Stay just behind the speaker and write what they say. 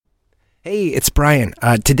Hey, it's Brian.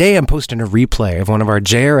 Today I'm posting a replay of one of our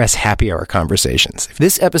JRS Happy Hour conversations.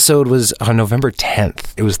 This episode was on November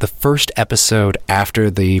 10th. It was the first episode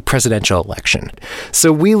after the presidential election.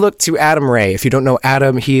 So we looked to Adam Ray. If you don't know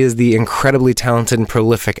Adam, he is the incredibly talented and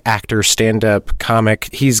prolific actor, stand-up comic.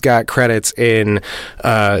 He's got credits in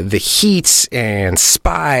The Heat and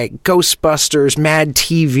Spy, Ghostbusters, Mad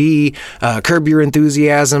TV, Curb Your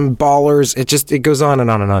Enthusiasm, Ballers. It goes on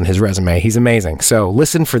and on and on, his resume. He's amazing. So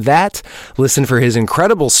listen for that. Listen for his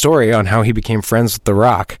incredible story on how he became friends with The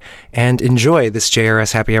Rock, and enjoy this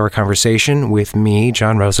JRS Happy Hour conversation with me,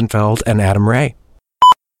 John Rosenfeld, and Adam Ray.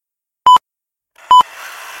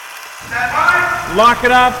 Lock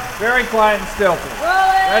it up, very quiet and stealthy.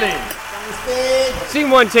 Ready. Scene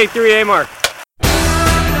 1, take 3, A mark.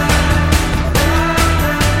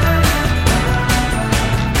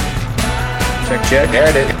 Check. There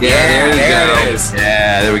it is. Yeah, there it is.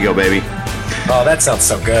 Yeah, there we go, baby. Oh, that sounds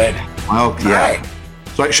so good. Well, yeah. Hi.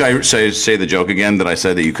 So should I say the joke again that I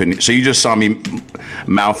said that you couldn't? So you just saw me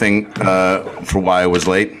mouthing for why I was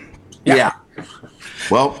late? Yeah.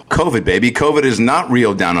 Well, COVID, baby. COVID is not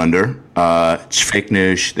real down under. It's fake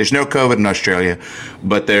news. There's no COVID in Australia,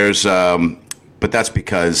 but but that's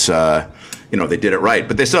because they did it right.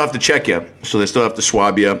 But they still have to check you, so they still have to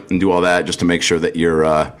swab you and do all that just to make sure that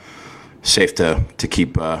you're safe to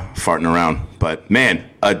keep farting around. But man,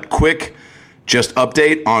 a quick just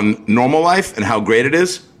update on normal life and how great it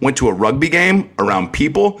is. Went to a rugby game around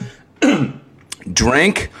people,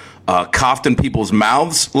 drank, coughed in people's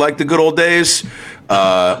mouths like the good old days.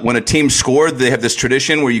 When a team scored, they have this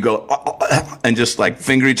tradition where you go and just like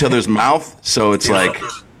finger each other's mouth. So it's like,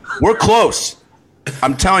 we're close.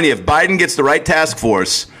 I'm telling you, if Biden gets the right task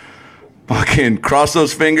force, fucking cross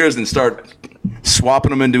those fingers and start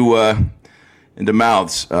swapping them into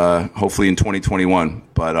mouths, hopefully in 2021.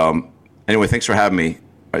 But anyway, thanks for having me.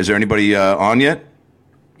 Is there anybody on yet?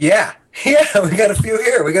 Yeah, we got a few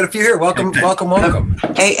here. Welcome.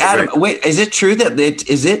 Hey, Adam, wait, is it true that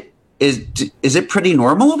is it pretty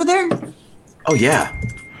normal over there? Oh, yeah.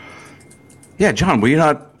 Yeah, John, were you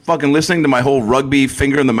not fucking listening to my whole rugby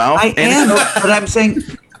finger in the mouth? I am, but I'm saying,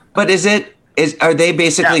 but are they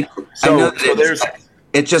basically, yeah. So, I know that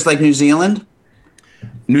it's just like New Zealand?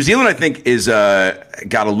 New Zealand, I think, is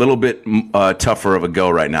got a little bit tougher of a go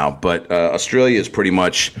right now, but Australia is pretty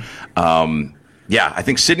much, I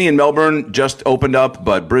think Sydney and Melbourne just opened up,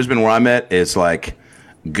 but Brisbane, where I'm at, is like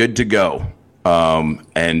good to go,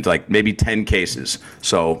 and like maybe 10 cases.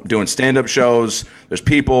 So doing stand-up shows, there's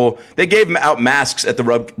people. They gave out masks at the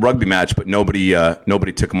rugby match, but nobody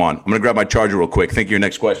took them on. I'm gonna grab my charger real quick. Think of your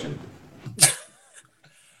next question.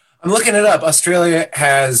 I'm looking it up. Australia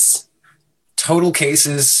has total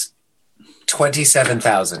cases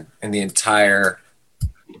 27,000 in the entire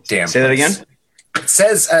damn Say that place. again? It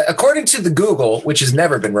says, according to the Google, which has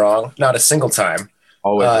never been wrong, not a single time,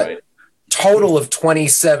 Always right. Total of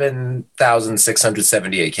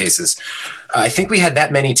 27,678 cases. I think we had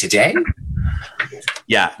that many today.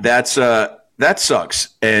 Yeah, that sucks.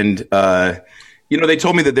 And they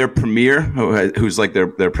told me that their premier, who's like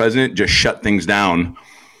their president, just shut things down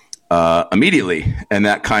immediately, and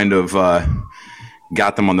that kind of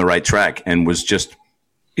got them on the right track and was just,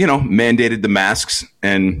 mandated the masks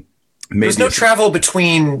and made there's no travel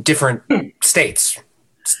between different states.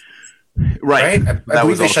 Right. I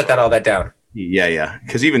believe they shut all that down. Yeah.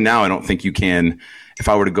 Because even now, I don't think you can. If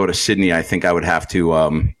I were to go to Sydney, I think I would have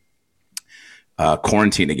to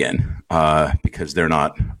quarantine again because they're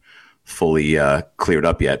not fully cleared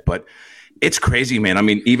up yet. But it's crazy, man. I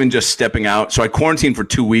mean, even just stepping out. So I quarantined for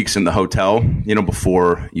 2 weeks in the hotel,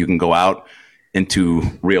 before you can go out into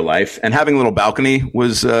real life. And having a little balcony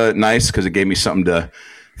was nice because it gave me something to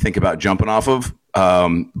think about jumping off of.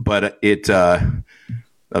 But that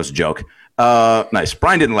was a joke. Nice.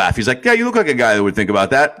 Brian didn't laugh. He's like, yeah, you look like a guy that would think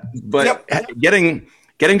about that. But getting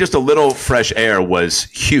just a little fresh air was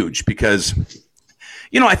huge because,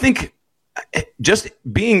 I think just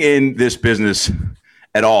being in this business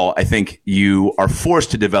at all, I think you are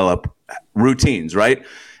forced to develop routines, right?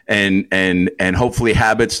 And hopefully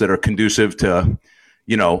habits that are conducive to,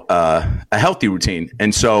 a healthy routine.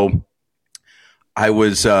 And so I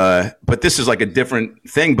was, but this is like a different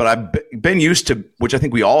thing, but I've been used to, which I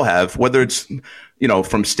think we all have, whether it's,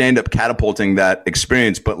 from stand-up catapulting that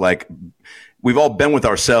experience, but like we've all been with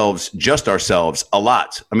just ourselves a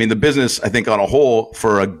lot. I mean, the business, I think on a whole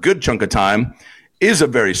for a good chunk of time is a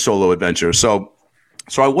very solo adventure. So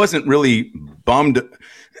I wasn't really bummed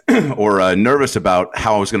or nervous about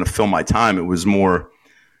how I was going to fill my time. It was more,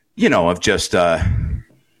 of just,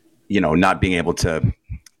 not being able to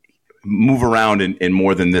move around in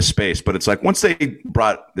more than this space. But it's like once they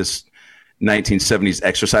brought this 1970s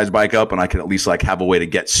exercise bike up, and I could at least like have a way to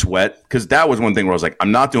get sweat. Because that was one thing where I was like,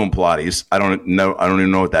 I'm not doing Pilates. I don't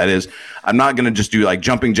even know what that is. I'm not going to just do like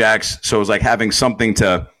jumping jacks. So it was like having something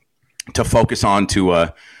to focus on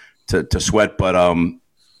to sweat. But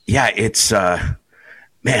yeah, it's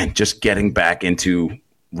man, just getting back into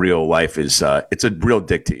real life is it's a real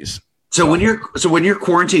dick tease. So when you're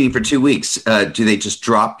quarantining for 2 weeks, do they just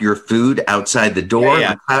drop your food outside the door?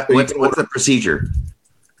 Yeah. What's the procedure?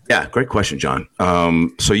 Yeah, great question, John.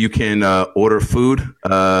 So you can order food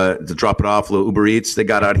to drop it off, little Uber Eats they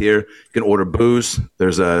got out here. You can order booze.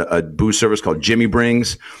 There's a booze service called Jimmy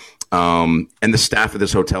Brings. And the staff of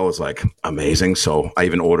this hotel is like amazing. So I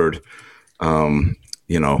even ordered, some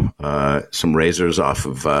razors off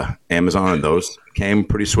of Amazon, and those came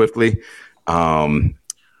pretty swiftly.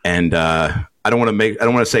 And I don't want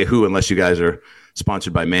to say who unless you guys are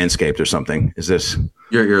sponsored by Manscaped or something. Is this?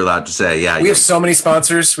 You're allowed to say, yeah. We have so many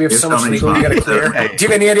sponsors. We have so much legal we got to clear. Hey. Do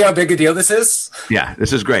you have any idea how big a deal this is? Yeah,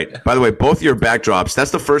 this is great. By the way, both your backdrops,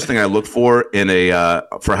 that's the first thing I look for in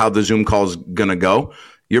for how the Zoom call is going to go.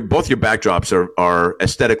 Both your backdrops are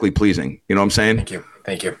aesthetically pleasing. You know what I'm saying?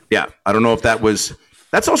 Thank you. Yeah. I don't know if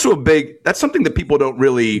that's also that's something that people don't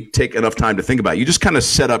really take enough time to think about. You just kind of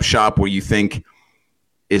set up shop where you think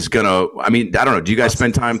is going to, I mean, I don't know. Do you guys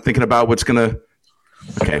spend time thinking about what's going to,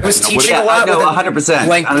 okay. I was teaching a lot. No, 100%.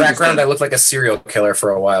 Blank 100%. Background. I looked like a serial killer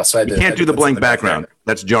for a while. So you can't do the blank background.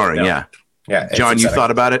 That's jarring. No. Yeah. Yeah. John, you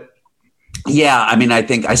thought about it? Yeah. I mean, I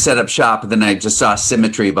think I set up shop and then I just saw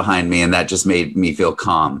symmetry behind me and that just made me feel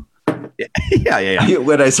calm. Yeah.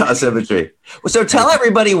 When I saw symmetry. So tell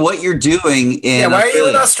everybody what you're doing in why are you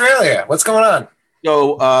in Australia? What's going on?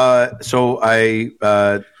 So I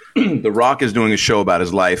The Rock is doing a show about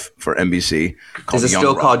his life for NBC. Is it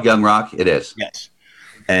still called Young Rock? It is. Yes.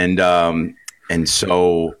 And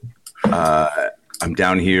so I'm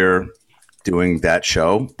down here doing that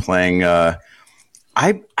show, playing. I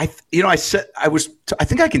think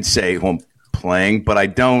I can say who I'm playing, but I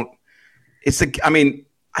don't.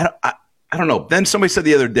 I don't know. Then somebody said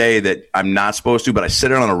the other day that I'm not supposed to, but I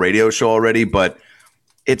said it on a radio show already. But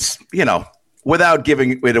it's, without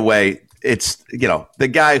giving it away, it's, the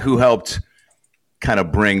guy who helped kind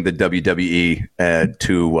of bring the WWE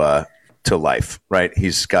to life, right?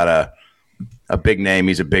 He's got a big name.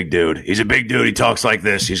 He's a big dude. He talks like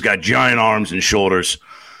this. He's got giant arms and shoulders.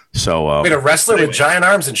 So wait, a wrestler with giant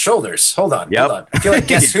arms and shoulders. Hold on. I feel like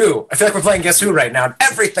Guess Who. I feel like we're playing Guess Who right now. And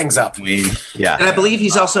everything's up. Yeah. And I believe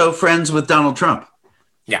he's also friends with Donald Trump.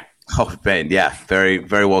 Yeah. Oh, man. Yeah. Very,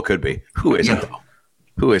 very well could be. Who isn't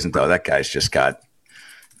though? That guy's just got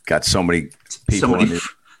so many people.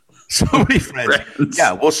 So many friends.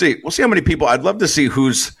 Yeah. We'll see. We'll see how many people. I'd love to see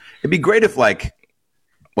it'd be great if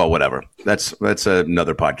whatever. That's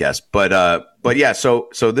another podcast. But yeah. So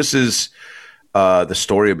this is the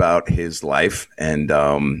story about his life,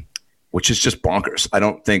 and which is just bonkers. I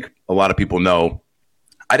don't think a lot of people know.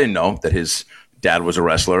 I didn't know that his dad was a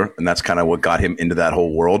wrestler, and that's kind of what got him into that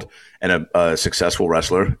whole world, and a successful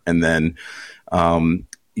wrestler. And then, from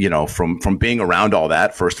being around all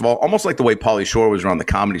that, first of all, almost like the way Pauly Shore was around the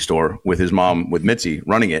Comedy Store with his mom, with Mitzi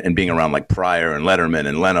running it, and being around like Pryor and Letterman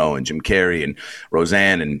and Leno and Jim Carrey and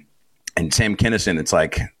Roseanne and Sam Kinison. It's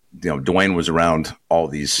like, Dwayne was around all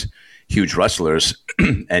these huge wrestlers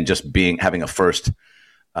and just having a front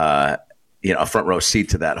row seat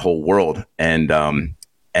to that whole world. And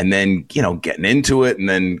then, getting into it and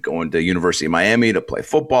then going to University of Miami to play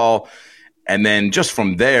football. And then just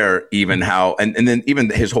from there, even and then even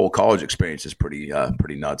his whole college experience is pretty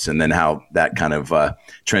nuts. And then how that kind of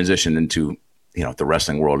transitioned into, the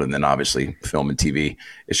wrestling world, and then obviously film and TV.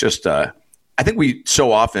 It's just, I think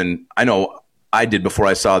I know I did before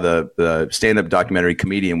I saw the stand-up documentary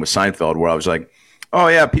Comedian with Seinfeld, where I was like, oh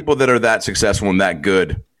yeah, people that are that successful and that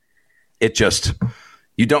good, it just,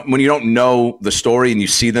 when you don't know the story and you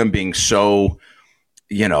see them being so,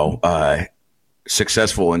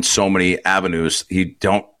 successful in so many avenues, you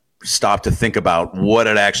don't stop to think about what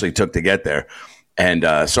it actually took to get there. And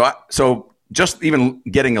so just even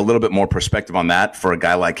getting a little bit more perspective on that for a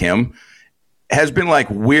guy like him has been like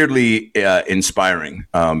weirdly inspiring,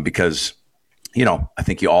 because I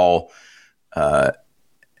think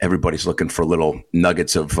everybody's looking for little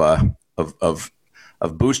nuggets of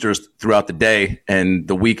boosters throughout the day and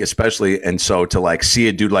the week, especially. And so to see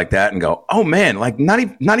a dude like that and go, oh man, not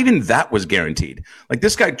even that was guaranteed. Like,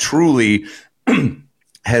 this guy truly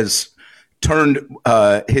has turned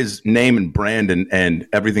his name and brand and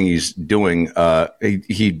everything he's doing.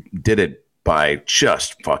 He did it by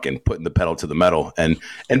just fucking putting the pedal to the metal and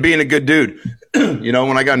being a good dude.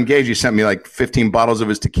 When I got engaged, he sent me 15 bottles of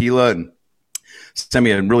his tequila, and sent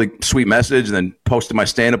me a really sweet message, and then posted my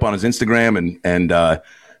stand up on his Instagram, and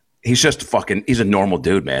he's just he's a normal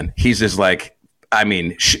dude, man. He's just like, I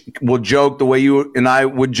mean, we'll joke the way you and I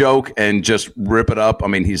would joke and just rip it up. I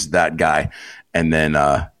mean, he's that guy. And then,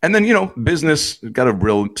 you know, business, got a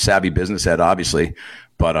real savvy business head, obviously.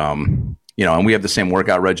 But, you know, and we have the same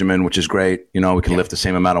workout regimen, which is great. You know, we can lift the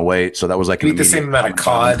same amount of weight. So that was like, we eat the same amount of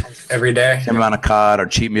cod every day. Same amount of cod. Our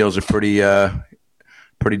cheat meals are pretty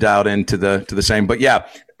dialed into the same. But yeah,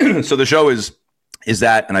 so the show is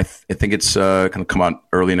that, and I think it's going to come out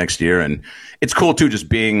early next year. And it's cool too, just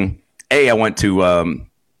being, I went to,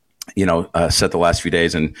 set the last few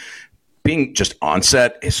days, and being just on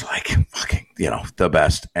set is like fucking, you know, the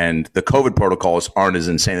best. And the COVID protocols aren't as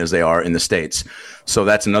insane as they are in the States. So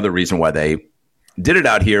that's another reason why they did it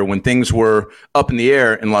out here when things were up in the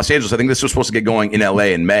air in Los Angeles. I think this was supposed to get going in LA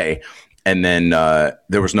in May. And then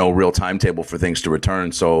there was no real timetable for things to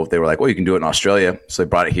return. So they were like, well, you can do it in Australia. So they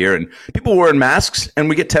brought it here, and people were wearing masks and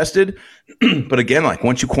we get tested. But again, like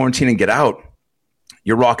once you quarantine and get out,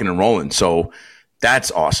 you're rocking and rolling. So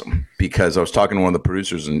that's awesome, because I was talking to one of the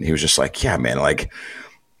producers and he was just like, yeah, man, like,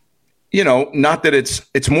 you know, not that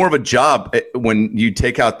it's more of a job when you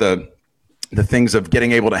take out the things of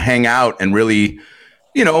getting able to hang out and really,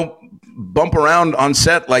 you know, bump around on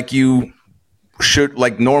set like you should,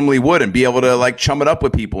 like normally would, and be able to like chum it up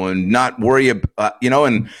with people and not worry about, you know,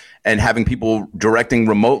 and having people directing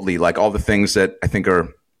remotely, like all the things that I think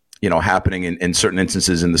are, you know, happening in certain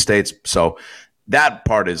instances in the States. So that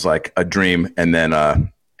part is like a dream. And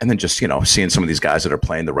then just, you know, seeing some of these guys that are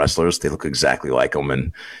playing the wrestlers, they look exactly like him,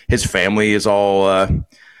 and his family is all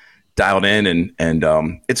dialed in, and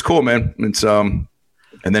it's cool, man. It's and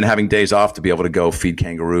then having days off to be able to go feed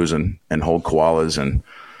kangaroos and hold koalas, and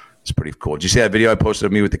it's pretty cool. Did you see that video I posted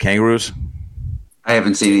of me with the kangaroos? I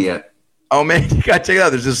haven't seen it yet. Oh man, you gotta check it out.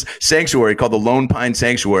 There's this sanctuary called the Lone Pine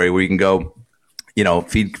Sanctuary where you can go, you know,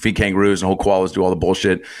 feed kangaroos and hold koalas, do all the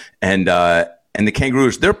bullshit, and the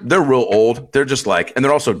kangaroos, they're real old. They're just like, and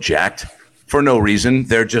they're also jacked for no reason.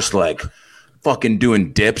 They're just like fucking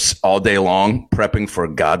doing dips all day long, prepping for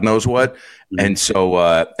God knows what. And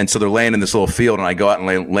so they're laying in this little field, and I go out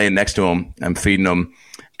and lay next to them. I'm feeding them.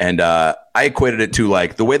 And I equated it to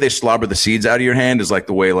like the way they slobber the seeds out of your hand is like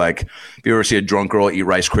the way, like, if you ever see a drunk girl eat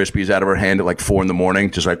Rice Krispies out of her hand at like 4 a.m,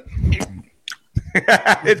 just like,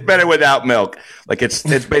 it's better without milk. Like it's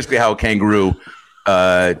basically how a kangaroo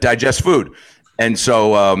digests food. And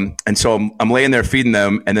so I'm laying there feeding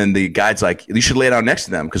them, and then the guide's like, you should lay down next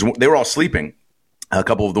to them, because they were all sleeping. A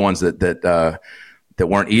couple of the ones that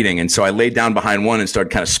weren't eating, and so I laid down behind one and started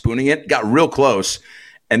kind of spooning it. Got real close,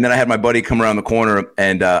 and then I had my buddy come around the corner,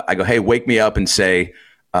 and I go, "Hey, wake me up and say,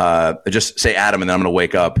 just say Adam," and then I'm gonna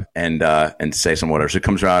wake up and say some whatever. So he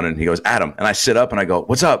comes around and he goes, "Adam," and I sit up and I go,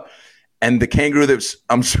 "What's up?" And the kangaroo that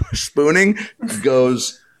I'm spooning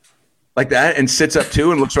goes like that and sits up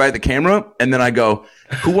too and looks right at the camera. And then I go,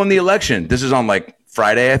 "Who won the election?" This is on like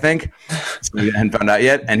Friday, I think. So we hadn't found out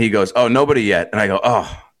yet. And he goes, "Oh, nobody yet." And I go,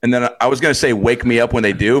 "Oh." And then I was going to say, "Wake me up when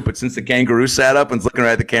they do." But since the kangaroo sat up and is looking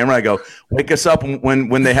right at the camera, I go, "Wake us up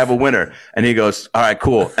when they have a winner." And he goes, "All right,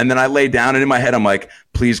 cool." And then I lay down, and in my head, I'm like,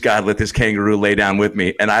 "Please, God, let this kangaroo lay down with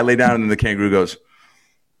me." And I lay down, and then the kangaroo goes,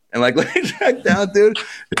 and like lays back down, dude.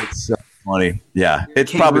 It's so funny. Yeah.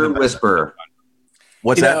 It's kangaroo probably whisperer.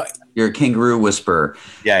 What's that? You're a kangaroo whisperer.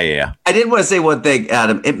 Yeah. I did want to say one thing,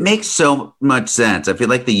 Adam. It makes so much sense. I feel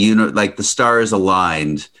like the stars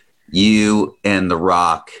aligned. You and The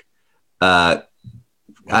Rock, I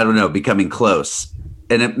don't know, becoming close,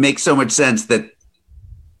 and it makes so much sense that,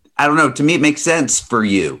 I don't know. To me, it makes sense for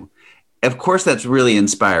you. Of course, that's really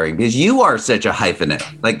inspiring, because you are such a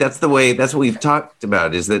hyphenate. Like that's what we've talked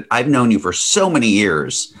about. Is that I've known you for so many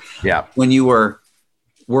years. Yeah. When you were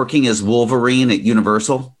working as Wolverine at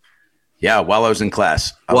Universal. Yeah, while I was in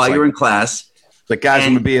class. While you were in class. Like, guys,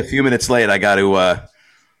 I'm going to be a few minutes late. I got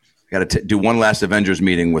to do one last Avengers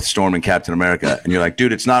meeting with Storm and Captain America. And you're like,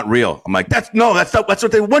 "Dude, it's not real." I'm like, that's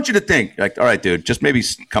what they want you to think. You're like, "All right, dude, just maybe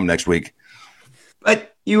come next week."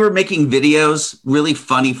 But you were making videos, really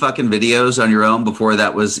funny fucking videos on your own before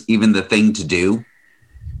that was even the thing to do.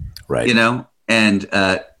 Right. You know? And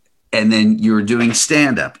then you were doing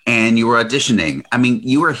stand-up and you were auditioning. I mean,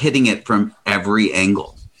 you were hitting it from every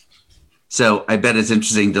angle. So I bet it's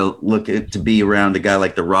interesting to be around a guy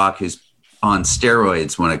like The Rock, who's on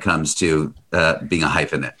steroids when it comes to being a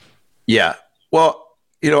hyphenate. Yeah. Well,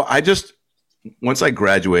 you know, once I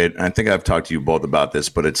graduated, and I think I've talked to you both about this,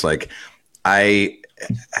 but it's like half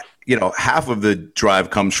of the drive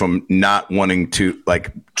comes from not wanting to,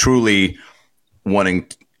 like, truly wanting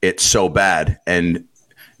it so bad, and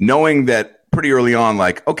knowing that pretty early on,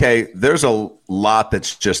 like, okay, there's a lot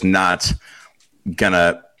that's just not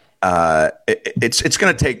gonna. It's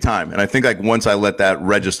gonna take time, and I think like once I let that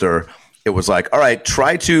register, it was like, all right,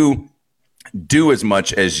 try to do as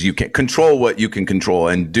much as you can, control what you can control,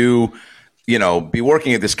 and do, be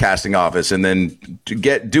working at this casting office, and then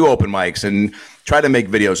do open mics, and try to make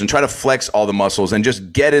videos, and try to flex all the muscles, and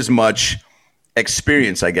just get as much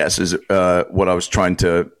experience, I guess, is what I was trying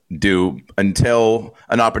to do until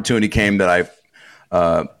an opportunity came that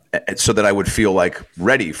so that I would feel like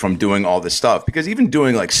ready from doing all this stuff. Because even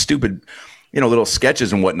doing like stupid, little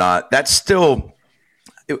sketches and whatnot, that's still,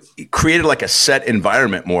 it created like a set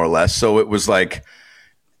environment more or less. So it was like,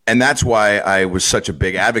 and that's why I was such a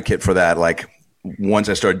big advocate for that. Like once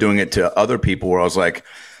I started doing it to other people, where I was like,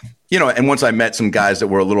 and once I met some guys that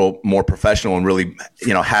were a little more professional and really,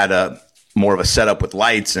 had a more of a setup with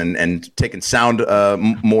lights and taking sound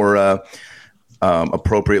more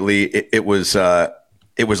appropriately, it was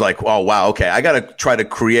like, oh wow, okay, I got to try to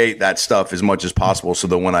create that stuff as much as possible, so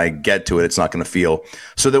that when I get to it, it's not going to feel,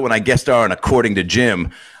 so that when I guest star on According to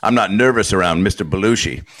Jim, I'm not nervous around Mr.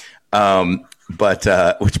 Belushi.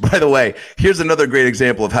 Which, by the way, here's another great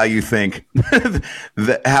example of how you think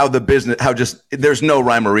how the business, how just there's no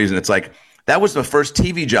rhyme or reason. It's like, that was the first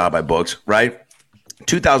TV job I booked, right?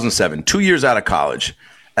 2007, 2 years out of college.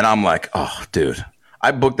 And I'm like, oh, dude,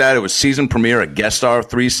 I booked that. It was season premiere, a guest star,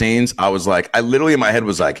 3 scenes. I was like, I literally in my head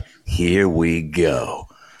was like, here we go.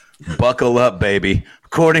 Buckle up, baby.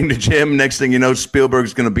 According to Jim, next thing you know,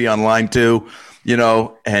 Spielberg's going to be on line 2,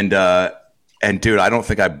 and dude, I don't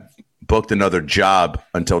think I booked another job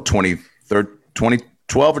until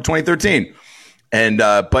 2012 or 2013. And,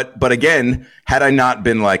 but again, had I not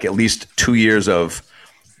been like at least 2 years of,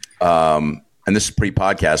 and this is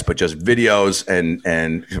pre-podcast, but just videos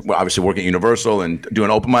and obviously working at Universal and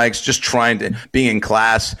doing open mics, just being in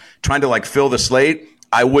class, trying to like fill the slate,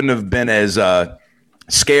 I wouldn't have been as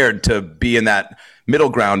scared to be in that middle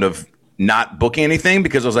ground of not booking anything,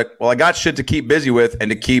 because I was like, well, I got shit to keep busy with,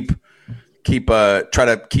 and to keep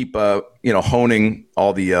honing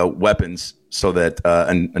all the weapons, so that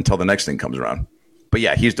until the next thing comes around. But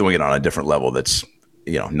yeah, he's doing it on a different level that's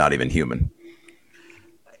not even human.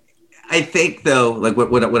 I think, though, like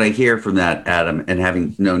what I hear from that, Adam, and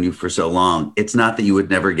having known you for so long, it's not that you would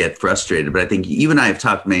never get frustrated, but I think you and I have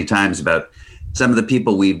talked many times about some of the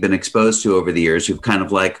people we've been exposed to over the years who've kind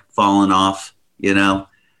of like fallen off,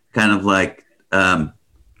 kind of like, I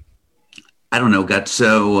don't know, got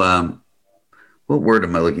so, what word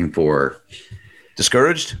am I looking for?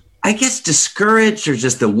 Discouraged? I guess discouraged, or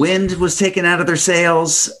just the wind was taken out of their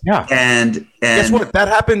sails. Yeah. And guess what? That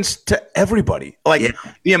happens to everybody. Like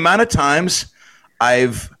the amount of times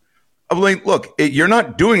I'm like, look, you're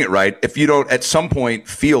not doing it right if you don't at some point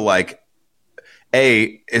feel like,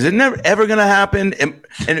 is it never ever going to happen? And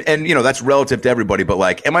that's relative to everybody, but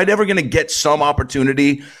like, am I ever going to get some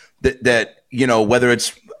opportunity that whether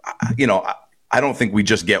it's, I don't think we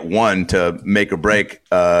just get one to make or break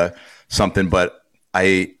something, but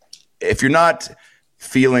if you're not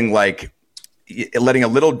feeling like letting a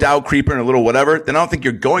little doubt creep in, a little whatever, then I don't think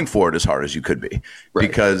you're going for it as hard as you could be, right?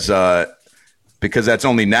 Because that's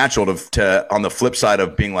only natural to on the flip side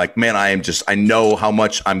of being like, man, I know how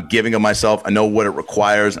much I'm giving of myself. I know what it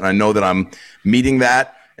requires, and I know that I'm meeting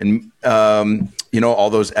that, and all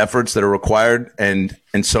those efforts that are required. And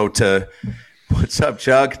so what's up,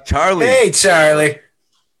 Chuck? Charlie. Hey, Charlie.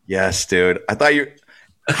 Yes, dude. I thought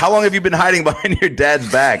how long have you been hiding behind your dad's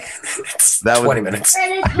back? That 20 minutes.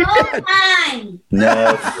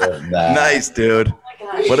 No. Nice, dude.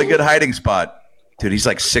 What a good hiding spot. Dude, he's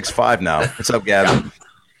like 6'5" now. What's up, Gavin?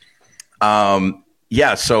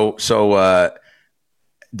 Yeah, so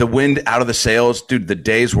the wind out of the sails, dude, the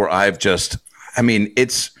days where I've just,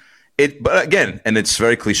 but again, and it's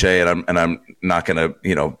very cliche, and I'm not going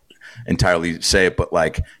to, entirely say it, but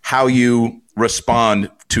like how you respond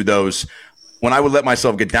to those. When I would let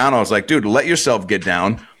myself get down, I was like, dude, let yourself get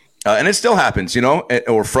down. And it still happens,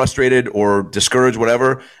 or frustrated or discouraged,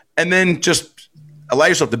 whatever. And then just allow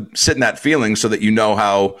yourself to sit in that feeling, so that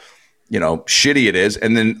how, shitty it is.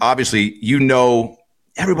 And then obviously,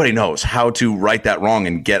 everybody knows how to right that wrong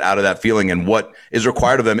and get out of that feeling and what is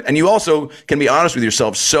required of them. And you also can be honest with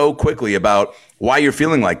yourself so quickly about why you're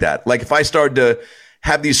feeling like that. Like if I started to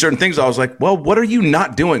have these certain things, I was like, well, what are you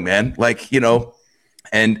not doing, man? Like,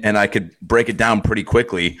 and I could break it down pretty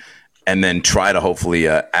quickly and then try to hopefully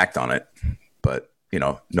act on it. But,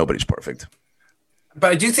 nobody's perfect.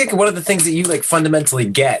 But I do think one of the things that you like fundamentally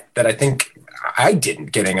get that I think I didn't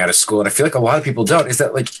getting out of school, and I feel like a lot of people don't, is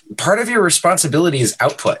that like part of your responsibility is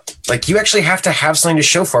output. Like you actually have to have something to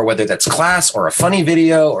show for, whether that's class or a funny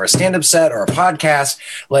video or a stand-up set or a podcast.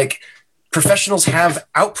 Like professionals have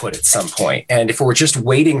output at some point. And if we're just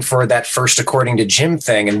waiting for that first according to Jim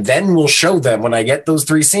thing, and then we'll show them when I get those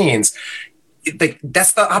 3 scenes,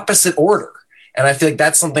 that's the opposite order. And I feel like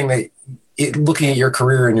that's something that looking at your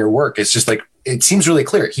career and your work is just like, it seems really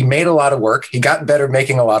clear. He made a lot of work. He got better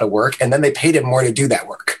making a lot of work. And then they paid him more to do that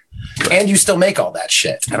work. And you still make all that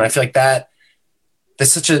shit. And I feel like that's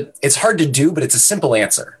it's hard to do, but it's a simple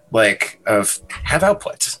answer, like of have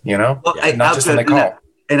output, well, not just when they call.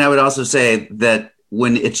 And I would also say that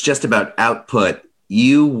when it's just about output,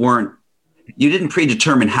 you didn't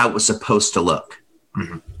predetermine how it was supposed to look.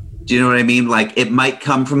 Mm-hmm. Do you know what I mean? Like it might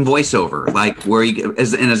come from voiceover, like where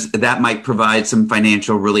that might provide some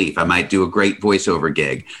financial relief. I might do a great voiceover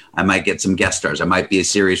gig. I might get some guest stars. I might be a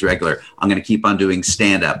series regular. I'm going to keep on doing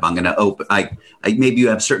stand up. I'm going to open. Maybe you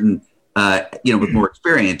have certain, with more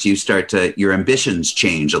experience, your ambitions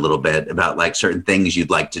change a little bit about like certain things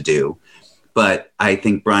you'd like to do. But I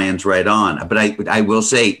think Brian's right on. But I will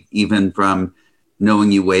say, even from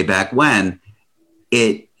knowing you way back when,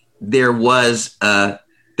 there was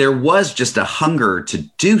just a hunger to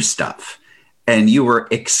do stuff, and you were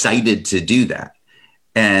excited to do that.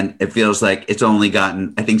 And it feels like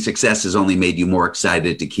I think success has only made you more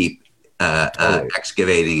excited to keep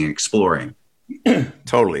excavating and exploring.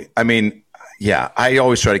 Totally. I mean, yeah, I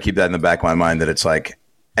always try to keep that in the back of my mind, that it's like,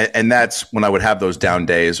 and that's when I would have those down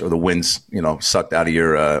days, or the winds, sucked out of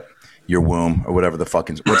your womb, or whatever the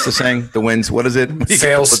fucking, what's the saying? The winds, what is it?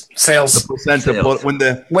 Sales. The placenta.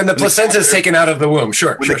 When the placenta is taken out of the womb,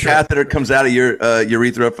 sure. When the catheter comes out of your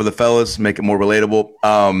urethra, for the fellas, make it more relatable.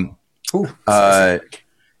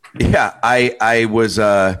 Yeah, I was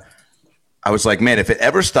like, man, if it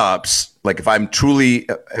ever stops, like if I'm truly,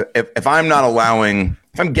 if I'm not allowing,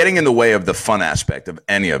 if I'm getting in the way of the fun aspect of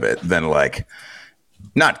any of it, then like,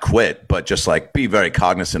 not quit, but just like be very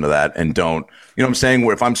cognizant of that, and don't, you know what I'm saying?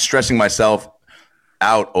 Where if I'm stressing myself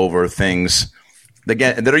out over things,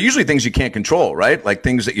 again, that are usually things you can't control, right? Like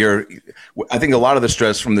things that I think a lot of the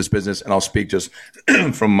stress from this business, and I'll speak just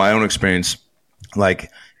from my own experience,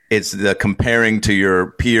 like it's the comparing to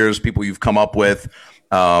your peers, people you've come up with,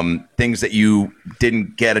 things that you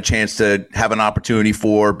didn't get a chance to have an opportunity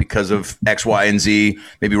for because of X, Y, and Z,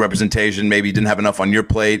 maybe representation, maybe you didn't have enough on your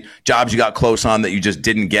plate, jobs you got close on that you just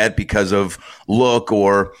didn't get because of look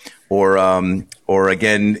or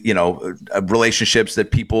again, relationships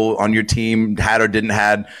that people on your team had or didn't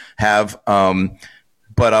have.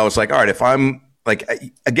 But I was like, all right, if I'm like,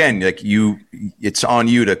 again, like it's on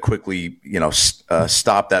you to quickly,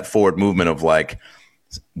 stop that forward movement of like,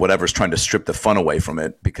 whatever's trying to strip the fun away from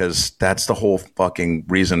it, because that's the whole fucking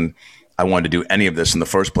reason I wanted to do any of this in the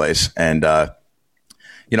first place. And,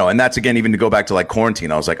 and that's, again, even to go back to like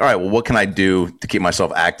quarantine, I was like, all right, well, what can I do to keep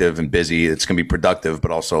myself active and busy? It's going to be productive,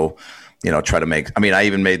 but also, try to I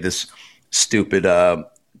even made this stupid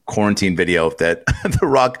quarantine video that The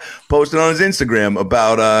Rock posted on his Instagram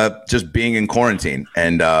about just being in quarantine.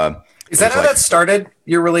 And is that how that started,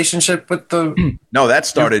 your relationship with the... No, that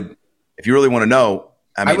started, if you really want to know,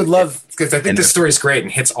 I would love, because I think this story is great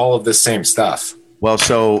and hits all of the same stuff. Well,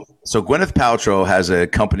 so Gwyneth Paltrow has a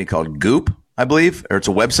company called Goop, I believe, or it's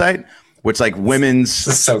a website, which like women's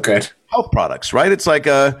this is so good health products, right? It's like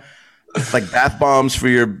bath bombs for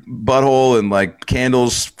your butthole and like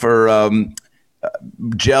candles for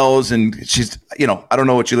gels, and she's, I don't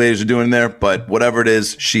know what you ladies are doing there, but whatever it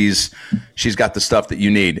is, she's got the stuff that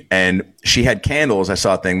you need. And she had candles. I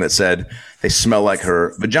saw a thing that said they smell like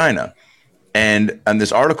her vagina. And on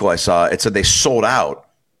this article I saw, it said they sold out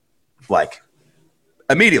like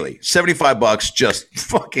immediately, $75, just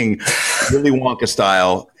fucking Willy Wonka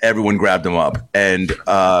style. Everyone grabbed them up. And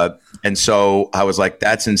so I was like,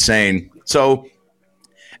 that's insane. So,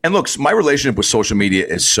 and look, my relationship with social media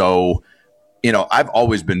is so, I've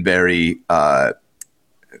always been very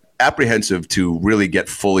apprehensive to really get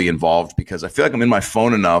fully involved, because I feel like I'm in my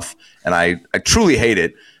phone enough, and I truly hate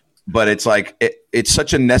it. But it's like it's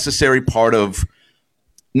such a necessary part of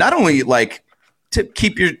not only like to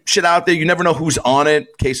keep your shit out there. You never know who's on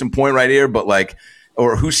it. Case in point, right here. But like,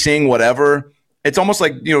 or who's seeing whatever. It's almost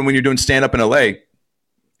like when you're doing stand up in LA,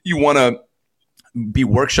 you want to be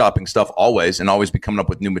workshopping stuff always, and always be coming up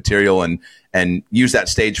with new material and use that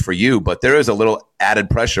stage for you. But there is a little added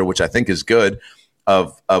pressure, which I think is good,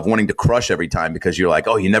 of wanting to crush every time, because you're like,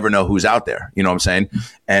 oh, you never know who's out there. You know what I'm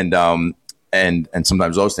saying? And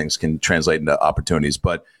sometimes those things can translate into opportunities.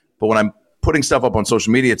 But when putting stuff up on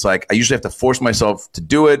social media, it's like I usually have to force myself to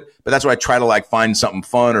do it, but that's why I try to like find something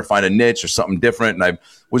fun or find a niche or something different. And I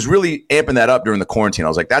was really amping that up during the quarantine. I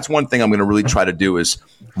was like, that's one thing I'm going to really try to do is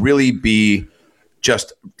really be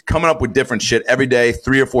just coming up with different shit every day,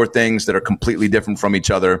 3 or 4 things that are completely different from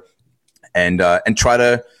each other, and try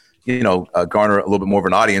to, garner a little bit more of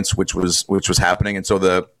an audience, which was happening. And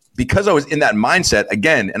so because I was in that mindset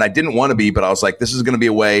again, and I didn't want to be, but I was like, this is going to be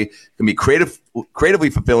a way, it can be creatively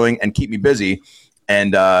fulfilling and keep me busy.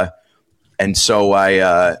 And so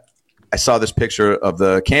I saw this picture of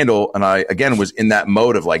the candle, and I, again, was in that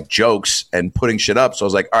mode of like jokes and putting shit up. So I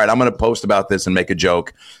was like, all right, I'm going to post about this and make a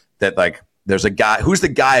joke that like, there's a guy, who's the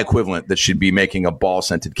guy equivalent that should be making a ball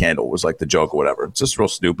scented candle, was like the joke or whatever. It's just real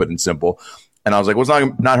stupid and simple. And I was like, well,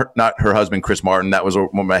 it's not her husband, Chris Martin. That was where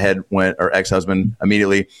my head went, or ex-husband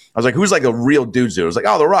immediately. I was like, who's like a real dude? It was like,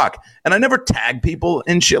 oh, The Rock. And I never tag people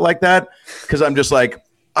in shit like that because I'm just like,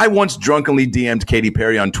 I once drunkenly DM'd Katy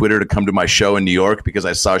Perry on Twitter to come to my show in New York because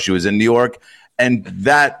I saw she was in New York. And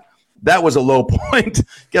that was a low point.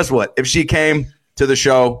 Guess what? If she came to the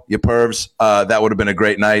show, you pervs, that would have been a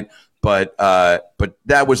great night. But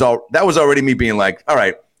that was already me being like, all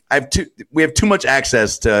right, we have too much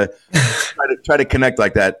access to try to connect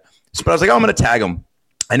like that. So, but I was like, oh, I'm going to tag him.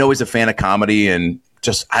 I know he's a fan of comedy and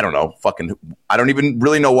just, I don't know, I don't even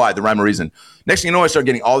really know why, the rhyme or reason. Next thing you know, I start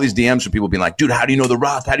getting all these DMs from people being like, dude, how do you know The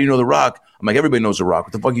Rock? How do you know The Rock? I'm like, everybody knows The Rock.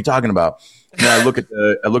 What the fuck are you talking about? And then I look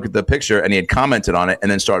at the picture, and he had commented on it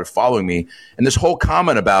and then started following me. And this whole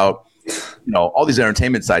comment about, all these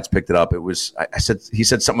entertainment sites picked it up. It was, he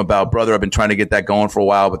said something about, brother, I've been trying to get that going for a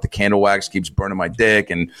while, but the candle wax keeps burning my dick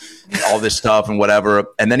and all this stuff and whatever.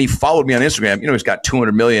 And then he followed me on Instagram. He's got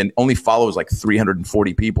 200 million, only follows like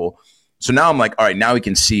 340 people. So now I'm like, all right, now he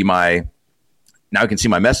can see my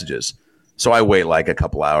messages. So I wait like a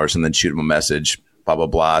couple hours and then shoot him a message, blah, blah,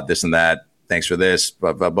 blah, this and that. Thanks for this,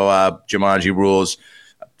 blah, blah, blah, Jumanji rules.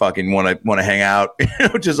 I fucking want to hang out,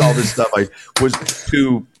 just all this stuff. I was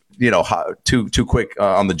too quick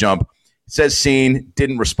on the jump. It says seen,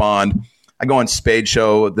 didn't respond. I go on Spade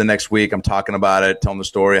Show the next week. I'm talking about it, telling the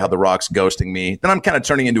story, how The Rock's ghosting me. Then I'm kind of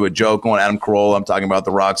turning into a joke, going Adam Carolla. I'm talking about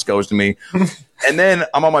The Rock's ghosting me. And then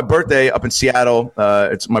I'm on my birthday up in Seattle.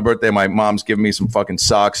 It's my birthday. My mom's giving me some fucking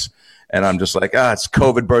socks. And I'm just like, it's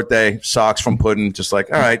COVID birthday, socks from Puddin'. Just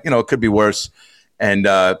like, all right, it could be worse. And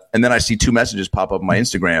then I see 2 messages pop up on my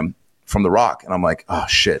Instagram from The Rock. And I'm like, oh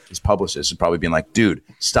shit, his publicist is probably being like, dude,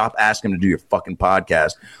 stop asking him to do your fucking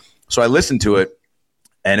podcast. So I listened to it,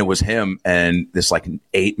 and it was him, and this like an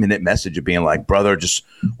 8-minute message of being like, brother,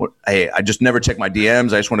 hey, I just never check my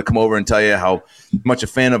DMs. I just want to come over and tell you how much a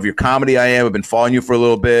fan of your comedy I am. I've been following you for a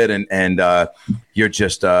little bit, and you're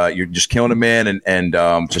just killing it, man,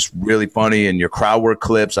 and just really funny, and your crowd work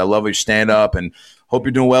clips. I love your stand up, and hope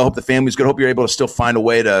you're doing well. Hope the family's good. Hope you're able to still find a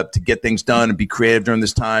way to get things done and be creative during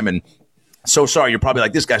this time. And so sorry, you're probably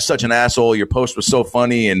like, this guy's such an asshole. Your post was so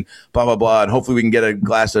funny and blah, blah, blah. And hopefully we can get a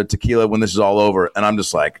glass of tequila when this is all over. And I'm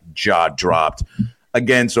just like jaw dropped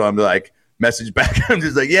again. So I'm like, message back. I'm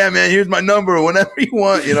just like, yeah, man, here's my number whenever you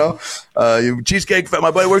want, Cheesecake. My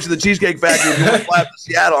buddy works at the Cheesecake Factory. If you want to fly up to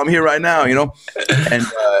Seattle, I'm here right now,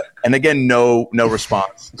 And again, no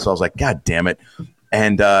response. So I was like, God damn it.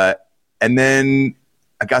 And then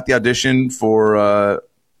I got the audition for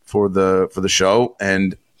the show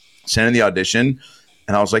and sent in the audition,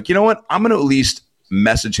 and I was like, you know what? I'm going to at least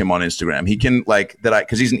message him on Instagram. He can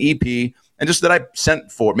because he's an EP, and just that I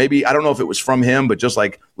sent for, maybe, I don't know if it was from him, but just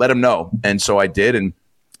like let him know. And so I did. And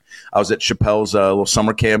I was at Chappelle's little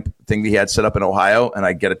summer camp thing that he had set up in Ohio. And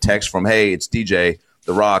I get a text from, hey, it's DJ,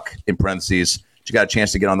 The Rock, in parentheses. You got a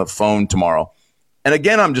chance to get on the phone tomorrow. And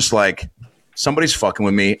again, I'm just like, somebody's fucking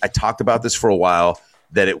with me. I talked about this for a while,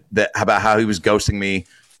 about how he was ghosting me.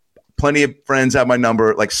 Plenty of friends have my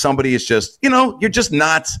number. Like, somebody is just, you're just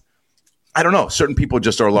not, I don't know. Certain people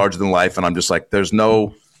just are larger than life. And I'm just like, there's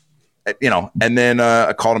no, and then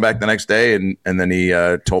I called him back the next day, and then he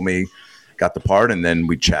told me, got the part. And then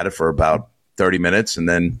we chatted for about 30 minutes, and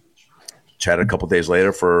then chatted a couple days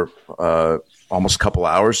later for almost a couple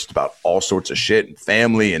hours about all sorts of shit, and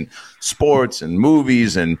family and sports and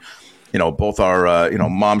movies. And, both our,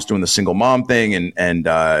 mom's doing the single mom thing. And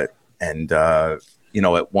at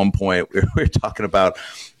one point we were talking about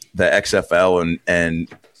the XFL and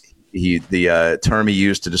the term he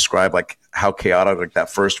used to describe like how chaotic like that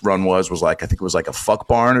first run was like, I think it was like a fuck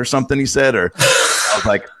barn or something he said, or I was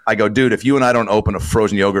like, I go, dude, if you and I don't open a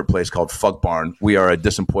frozen yogurt place called Fuck Barn, we are a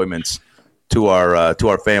disappointment to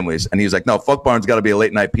our families. And he's like, no, Fuck Barn's got to be a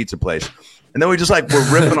late night pizza place. And then we just like were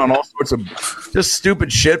ripping on all sorts of just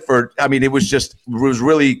stupid shit it was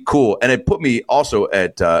really cool. And it put me also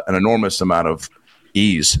at an enormous amount of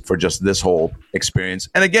ease for just this whole experience.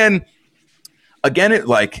 And again, it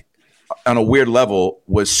like on a weird level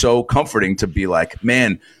was so comforting to be like,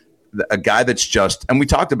 man, a guy that's just, and we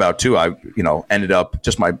talked about too, I, ended up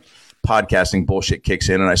just my podcasting bullshit kicks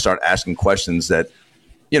in and I start asking questions that,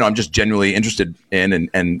 I'm just genuinely interested in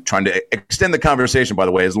and trying to extend the conversation, by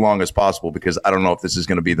the way, as long as possible, because I don't know if this is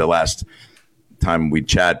going to be the last time we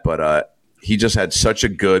chat, but he just had such a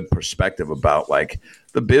good perspective about like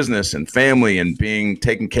the business and family and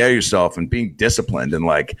taking care of yourself and being disciplined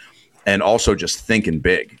and also just thinking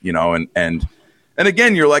big, and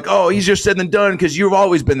again, you're like, oh, easier said than done because you've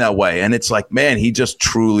always been that way. And it's like, man, he just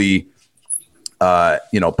truly,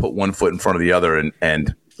 put one foot in front of the other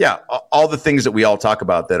and yeah, all the things that we all talk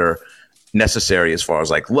about that are necessary as far as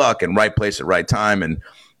like luck and right place at right time.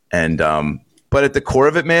 But at the core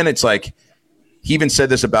of it, man, it's like, he even said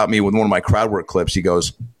this about me with one of my crowd work clips. He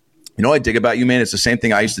goes, I dig about you, man. It's the same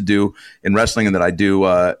thing I used to do in wrestling and that I do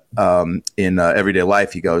in everyday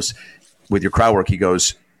life. He goes, with your crowd work, he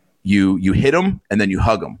goes, you hit him and then you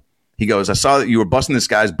hug him. He goes, I saw that you were busting this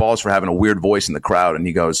guy's balls for having a weird voice in the crowd. And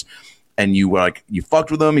he goes, and you were like, you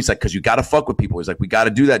fucked with him. He's like, because you got to fuck with people. He's like, we got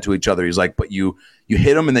to do that to each other. He's like, but you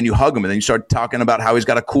hit him and then you hug him and then you start talking about how he's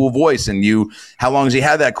got a cool voice and how long has he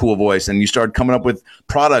had that cool voice, and you start coming up with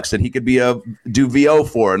products that he could do VO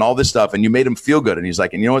for and all this stuff, and you made him feel good. And he's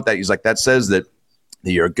like, and you know what he's like, that says that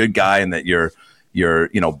you're a good guy and that you're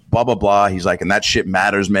blah blah blah. He's like, and that shit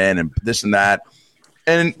matters, man, and this and that,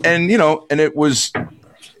 and it was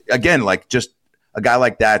again like just a guy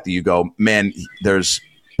like that you go, man, there's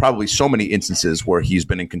probably so many instances where he's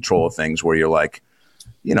been in control of things where you're like,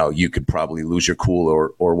 you could probably lose your cool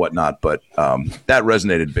or whatnot. But that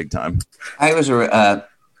resonated big time. I was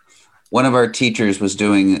one of our teachers was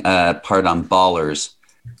doing a part on Ballers,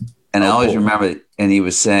 and I always remember, and he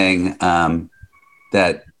was saying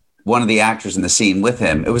that one of the actors in the scene with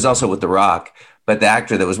him, it was also with The Rock, but the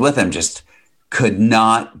actor that was with him just could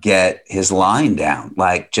not get his line down,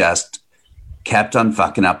 like just kept on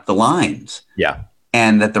fucking up the lines. Yeah.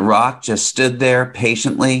 And that The Rock just stood there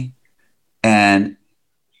patiently. And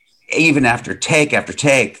even after take,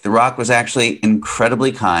 The Rock was actually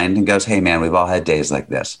incredibly kind and goes, hey, man, we've all had days like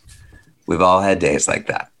this. We've all had days like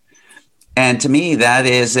that. And to me, that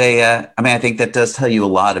is I think that does tell you a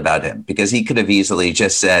lot about him, because he could have easily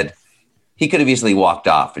walked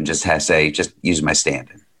off and just just use my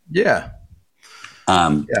stand-in. Yeah.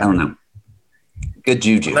 I don't know. Good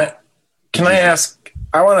juju. Can I ask?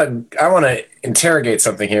 I want to interrogate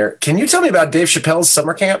something here. Can you tell me about Dave Chappelle's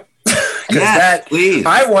summer camp? Yes, please.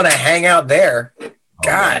 I want to hang out there.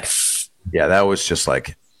 God. Yeah, that was just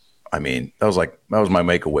like, that was my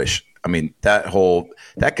Make-A-Wish.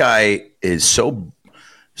 That guy is so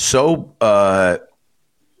on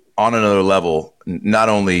another level, not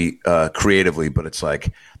only creatively, but it's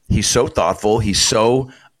like he's so thoughtful. He's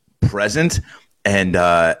so present. And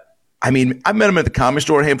I've met him at the Comedy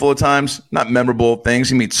Store a handful of times, not memorable things.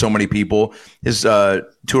 He meets so many people. His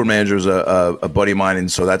tour manager is a buddy of mine,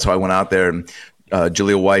 and so that's how I went out there. And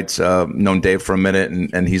Jaleel White's known Dave for a minute,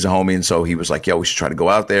 and he's a homie. And so he was like, yo, we should try to go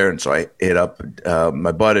out there. And so I hit up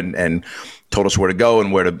my bud and told us where to go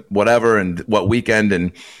and where to whatever and what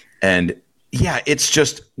weekend. And yeah, it's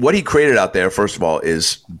just what he created out there, first of all,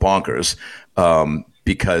 is bonkers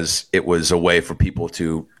because it was a way for people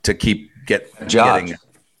to keep getting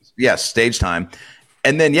stage time.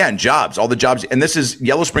 And then, and jobs, all the jobs. And this is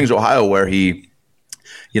Yellow Springs, Ohio, where he,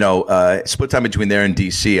 split time between there and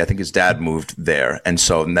DC. I think his dad moved there. And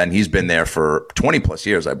then he's been there for 20 plus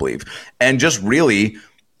years, I believe. And just really,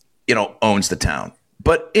 owns the town,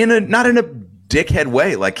 but not in a dickhead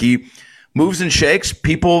way. Like he moves and shakes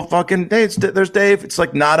people fucking, hey, there's Dave. It's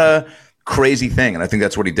like not a crazy thing. And I think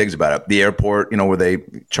that's what he digs about it. The airport, where they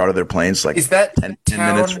charter their planes, like is that 10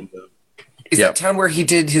 minutes from that town where he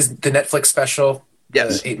did the Netflix special?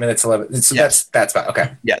 Yes. 8 minutes, 11. So yes. That's about,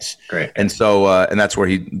 okay. Yes. Great. And so, and that's where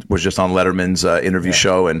he was just on Letterman's interview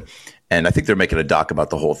show. And I think they're making a doc about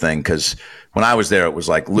the whole thing. Cause when I was there, it was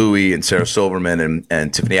like Louis and Sarah Silverman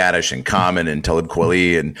and Tiffany Haddish and Common and Talib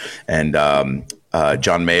Kweli and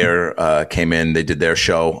John Mayer came in. They did their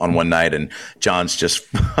show on one night, and John's just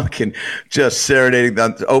fucking just serenading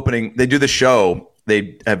the opening. They do the show.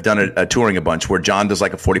 They have done a touring a bunch where John does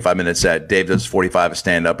like a 45-minute set. Dave does 45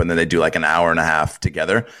 stand up, and then they do like an hour and a half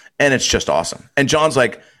together. And it's just awesome. And John's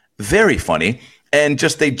like very funny, and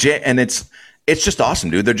just and it's just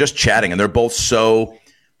awesome, dude. They're just chatting, and they're both so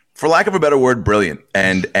for lack of a better word, brilliant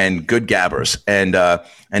and good gabbers. And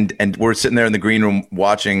we're sitting there in the green room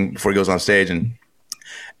watching before he goes on stage,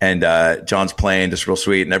 and John's playing just real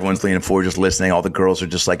sweet, and everyone's leaning forward just listening. All the girls are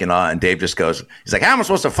just like in awe, and Dave just goes, he's like, how am I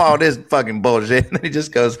supposed to follow this fucking bullshit? And then he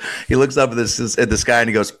just goes, he looks up at the sky and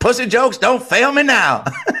he goes, pussy jokes don't fail me now.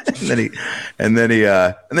 and then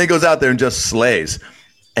he goes out there and just slays.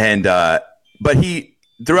 And but he,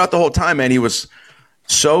 throughout the whole time, man, he was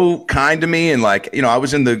so kind to me. And like, you know, I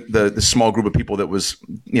was in the small group of people that was,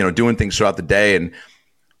 you know, doing things throughout the day and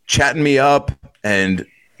chatting me up. And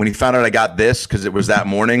when he found out I got this, because it was that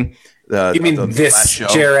morning. You mean this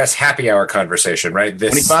JRS happy hour conversation, right?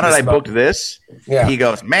 When he found out I booked this, he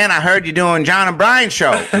goes, man, I heard you doing John and Brian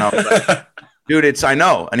show. And I was like, dude, I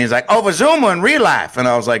know. And he's like, over Zoom or in real life? And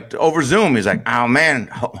I was like, over Zoom. He's like, oh, man,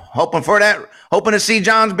 hoping to see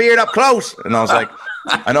John's beard up close. And I was like,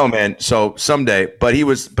 I know, man. So someday, but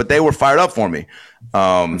they were fired up for me.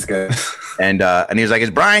 That's good. And he was like, is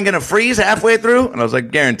Brian going to freeze halfway through? And I was like,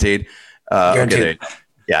 guaranteed. Guaranteed. Okay,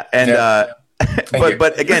 yeah. And,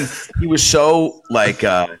 but again, he was so like,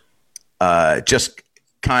 just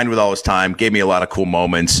kind with all his time, gave me a lot of cool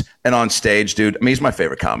moments. And on stage, dude, I mean, he's my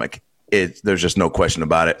favorite comic. There's just no question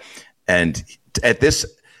about it. And at this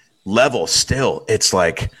level still, it's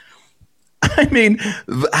like, I mean,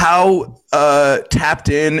 how tapped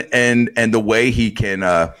in and the way he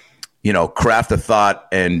can, you know, craft a thought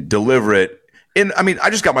and deliver it. I mean, I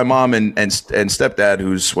just got my mom and stepdad,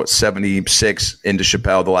 who's 76, into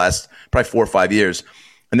Chappelle the last probably 4 or 5 years,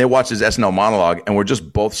 and they watched his SNL monologue, and we're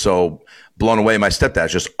just both so blown away. My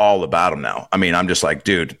stepdad's just all about him now. I mean, I'm just like,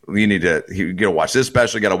 dude, you gotta watch this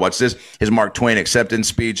special. You gotta watch this. His Mark Twain acceptance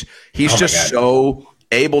speech. He's just so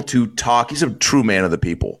able to talk. He's a true man of the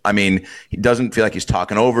people. I mean, he doesn't feel like he's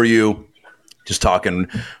talking over you, just talking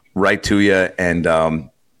right to you. And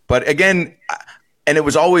but again, and it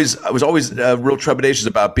was always real trepidations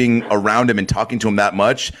about being around him and talking to him that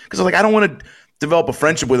much, because I was like, I don't want to develop a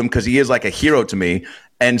friendship with him because he is like a hero to me.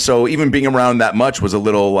 And so even being around that much was a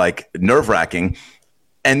little like nerve-wracking.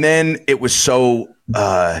 And then it was so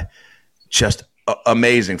just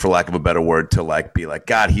amazing, for lack of a better word, to like be like,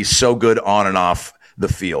 God, he's so good on and off the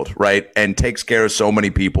field, right? And takes care of so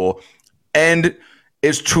many people, and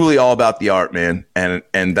is truly all about the art, man.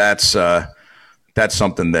 And that's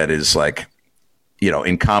something that is like, you know,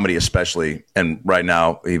 in comedy especially, and right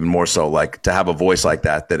now even more so, like to have a voice like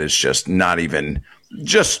that is just not even,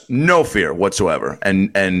 just no fear whatsoever,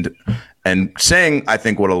 and saying, I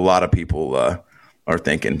think, what a lot of people are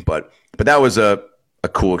thinking. But that was a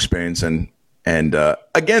cool experience, and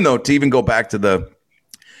again though, to even go back to the,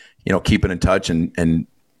 you know, keeping in touch and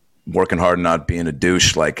working hard and not being a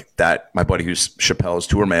douche like that. My buddy, who's Chappelle's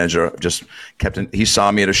tour manager, just he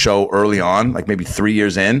saw me at a show early on, like maybe 3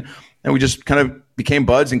 years in, and we just kind of became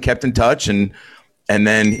buds and kept in touch. And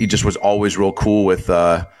then he just was always real cool with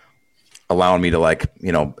allowing me to, like,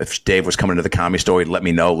 you know, if Dave was coming to the Comedy Store, he'd let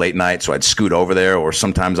me know late night, so I'd scoot over there. Or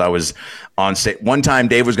sometimes I was on stage. One time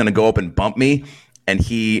Dave was going to go up and bump me, and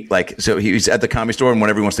he was at the Comedy Store, and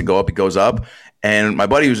whenever he wants to go up, he goes up. And my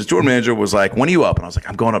buddy, who's a tour manager, was like, when are you up? And I was like,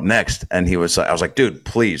 I'm going up next. And I was like, dude,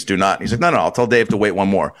 please do not. And he's like, no, I'll tell Dave to wait one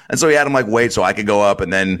more. And so he had him like wait so I could go up.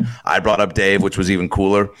 And then I brought up Dave, which was even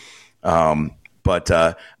cooler.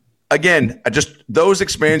 But again, those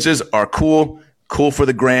experiences are cool for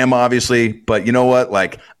the gram, obviously. But you know what?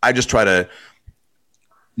 Like, I just try to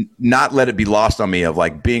not let it be lost on me of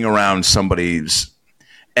like being around somebody's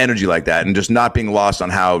energy like that, and just not being lost on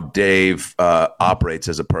how Dave operates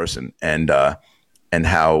as a person, and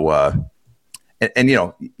how and you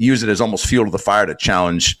know, use it as almost fuel to the fire to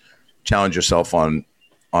challenge yourself on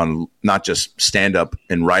not just stand up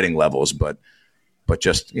and writing levels, but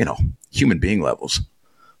just, you know, human being levels.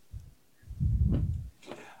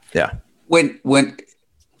 Yeah. When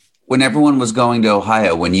everyone was going to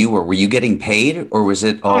Ohio, when you were you getting paid, or was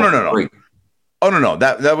it all free? Oh no.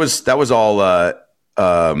 That was all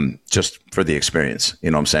just for the experience.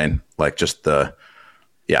 You know what I'm saying? Like, just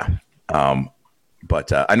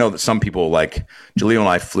but I know that some people, like Jaleel and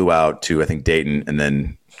I, flew out to, I think, Dayton, and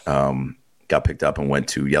then got picked up and went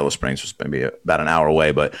to Yellow Springs, which was maybe about an hour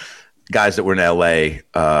away. But guys that were in LA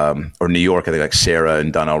or New York, I think, like Sarah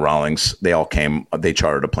and Donnell Rawlings, they all came. They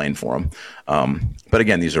chartered a plane for them. But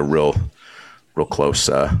again, these are real close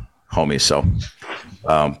homies. So,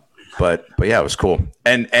 but yeah, it was cool.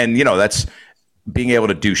 And you know, that's being able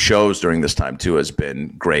to do shows during this time too has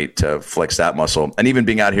been great to flex that muscle. And even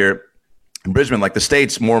being out here in Brisbane, like the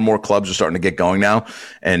States, more and more clubs are starting to get going now,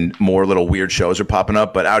 and more little weird shows are popping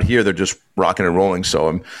up. But out here, they're just rocking and rolling. So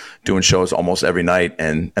I'm doing shows almost every night,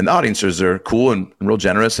 and the audiences are cool and real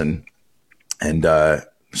generous, and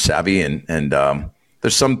savvy, and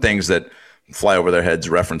there's some things that fly over their heads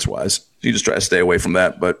reference wise. You just try to stay away from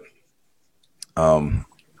that. But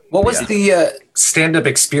what was the stand-up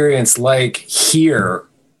experience like here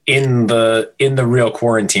in the real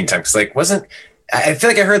quarantine time? Because I feel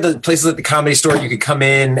like I heard the places at the Comedy Store you could come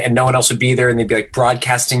in and no one else would be there, and they'd be like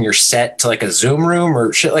broadcasting your set to like a Zoom room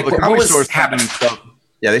or shit. Like, what was happening?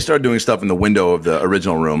 Yeah, they started doing stuff in the window of the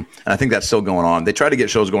original room, and I think that's still going on. They tried to get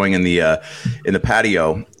shows going in the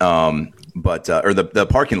patio, but or the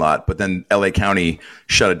parking lot, but then LA County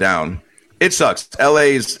shut it down. It sucks.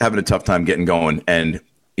 LA's having a tough time getting going, and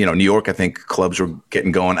New York, I think clubs were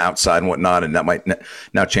getting going outside and whatnot, and that might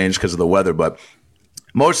now change because of the weather, but.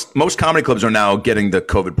 Most comedy clubs are now getting the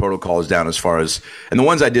COVID protocols down as far as, and the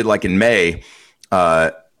ones I did like in May,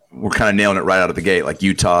 we're kind of nailing it right out of the gate, like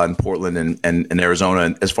Utah and Portland and Arizona.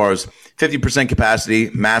 And as far as 50% capacity,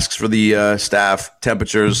 masks for the staff,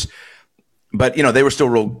 temperatures, but they were still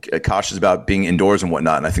real cautious about being indoors and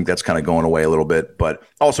whatnot. And I think that's kind of going away a little bit. But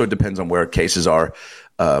also it depends on where cases are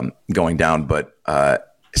going down. But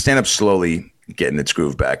stand-up's slowly getting its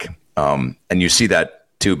groove back, and you see that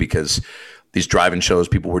too because. These drive-in shows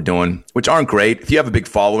people were doing, which aren't great. If you have a big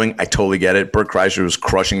following, I totally get it. Bert Kreischer was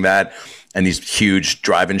crushing that, and these huge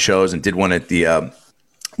drive-in shows, and did one at the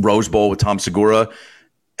Rose Bowl with Tom Segura.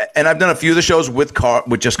 And I've done a few of the shows with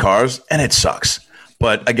just cars, and it sucks.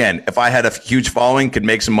 But again, if I had a huge following, could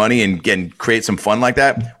make some money and create some fun like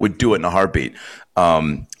that, would do it in a heartbeat.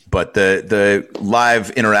 But the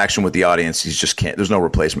live interaction with the audience, you just can't. There's no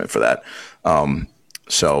replacement for that.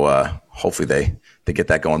 So hopefully they get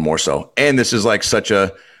that going more so. And this is like such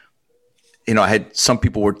a, I had some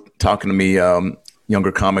people were talking to me,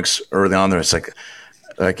 younger comics early on there. It's like,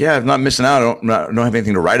 yeah, I'm not missing out. I don't have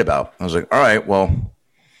anything to write about. I was like, all right, well,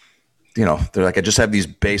 they're like, I just have these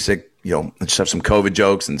basic, I just have some COVID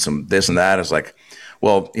jokes and some this and that. It's like,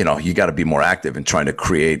 well, you got to be more active in trying to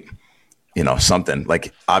create, something.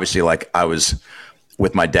 Like, obviously, like I was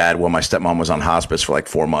with my dad while my stepmom was on hospice for like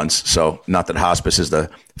 4 months. So not that hospice is the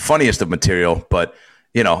funniest of material, but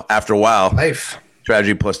after a while, life,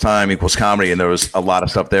 tragedy plus time equals comedy. And there was a lot of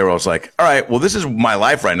stuff there where I was like, all right, well, this is my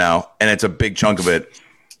life right now. And it's a big chunk of it.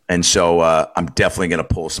 And so I'm definitely going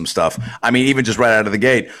to pull some stuff. I mean, even just right out of the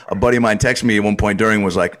gate, a buddy of mine texted me at one point during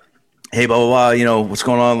was like, hey, blah, blah, blah, what's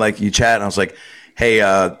going on? Like, you chat. And I was like, hey,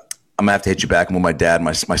 I'm going to have to hit you back. I'm with my dad.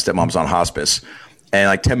 My stepmom's on hospice. And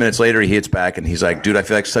like 10 minutes later, he hits back and he's like, dude, I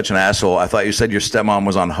feel like such an asshole. I thought you said your stepmom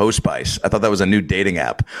was on Hospice. I thought that was a new dating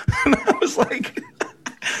app. And I was like,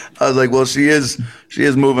 well, she is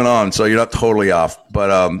moving on. So you're not totally off. But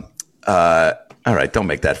all right, don't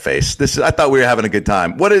make that face. I thought we were having a good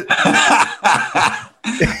time. What is?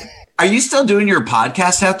 Are you still doing your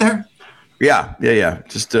podcast out there? Yeah.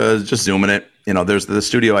 Just zooming it. There's the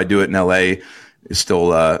studio I do it in LA is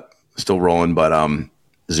still rolling, but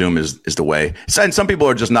Zoom is the way. And some people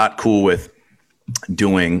are just not cool with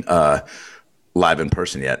doing live in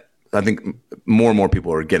person yet. I think more and more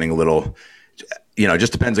people are getting a little, it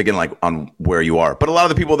just depends again, like on where you are. But a lot of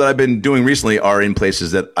the people that I've been doing recently are in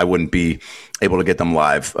places that I wouldn't be able to get them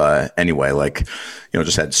live anyway. Like,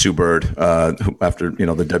 just had Sue Bird who, after, the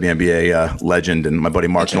WNBA legend, and my buddy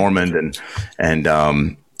Mark Normand and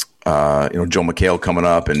Joe McHale coming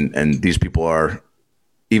up. And these people are,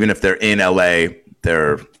 even if they're in LA,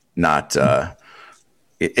 they're not,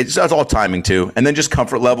 it's all timing too. And then just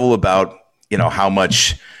comfort level about, how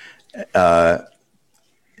much, again,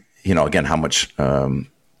 how much, how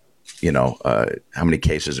many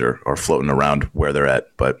cases are floating around where they're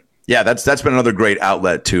at. But yeah, that's been another great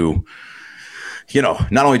outlet to,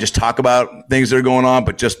 not only just talk about things that are going on,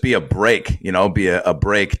 but just be a break, be a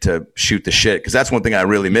break to shoot the shit. Cause that's one thing I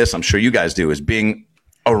really miss. I'm sure you guys do, is being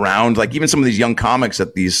around, like even some of these young comics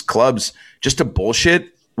at these clubs, just to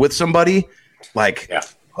bullshit with somebody. Like, yeah.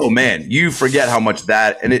 Oh man, you forget how much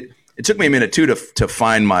that, and it took me a minute too to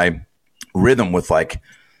find my rhythm with like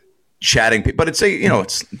chatting, but it's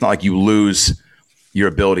it's not like you lose your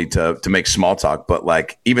ability to make small talk, but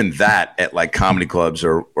like even that at like comedy clubs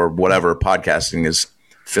or whatever, podcasting is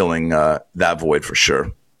filling that void for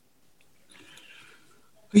sure.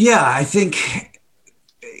 Yeah, I think,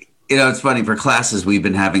 it's funny, for classes, we've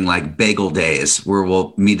been having like bagel days where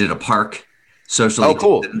we'll meet at a park, socially. Oh,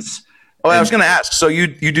 cool. Distance. Oh, I was going to ask. So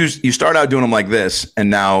you start out doing them like this, and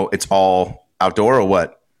now it's all outdoor, or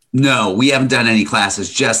what? No, we haven't done any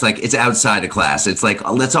classes. Just like it's outside of class. It's like,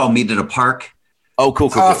 let's all meet at a park. Oh,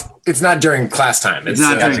 cool. It's not during class time. It's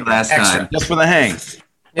not during class time. Just for the hang.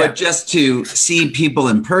 But just to see people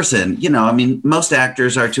in person, most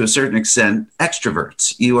actors are to a certain extent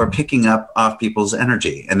extroverts. You are picking up off people's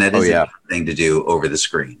energy, and that is a thing to do over the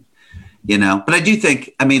screen. But I do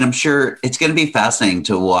think, I'm sure it's going to be fascinating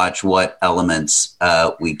to watch what elements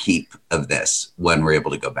we keep of this when we're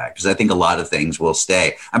able to go back, because I think a lot of things will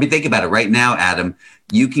stay. Think about it right now, Adam.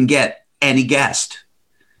 You can get any guest,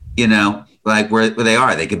 like where they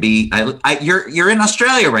are. They could be. You're in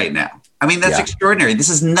Australia right now. That's extraordinary. This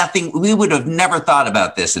is nothing. We would have never thought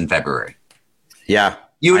about this in February. Yeah.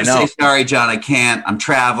 You would say, sorry, John, I can't. I'm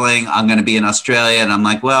traveling. I'm going to be in Australia. And I'm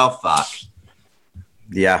like, well, fuck.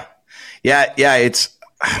 Yeah. It's,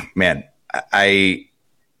 man, I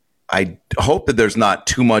hope that there's not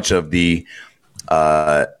too much of the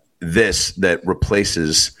this that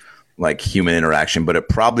replaces like human interaction, but it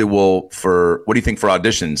probably will for, what do you think for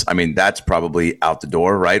auditions? That's probably out the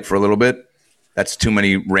door, right? For a little bit. That's too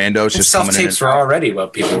many randos just coming in. Self-tapes were already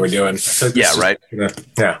what people were doing. Right.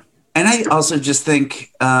 Yeah. And I also just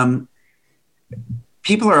think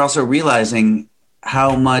people are also realizing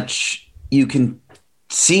how much you can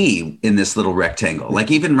see in this little rectangle. Like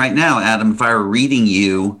even right now, Adam, if I were reading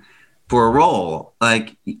you for a role,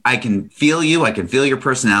 like I can feel you, I can feel your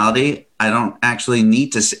personality. I don't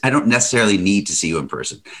necessarily need to see you in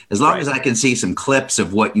person. As long as I can see some clips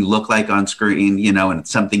of what you look like on screen, and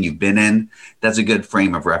it's something you've been in, that's a good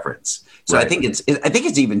frame of reference. So I think it's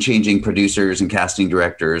even changing producers and casting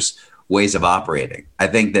directors' ways of operating. I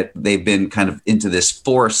think that they've been kind of into this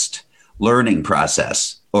forced learning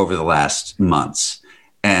process over the last months.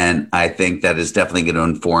 And I think that is definitely going to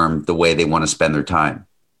inform the way they want to spend their time.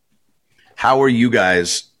 How are you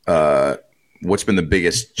guys? What's been the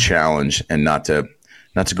biggest challenge? And not to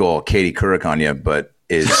go all Katie Couric on you, but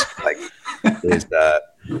is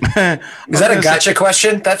that a gotcha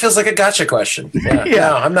question? That feels like a gotcha question. Yeah.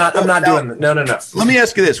 No, I'm not doing that. No. Let me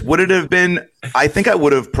ask you this. Would it have been, I think I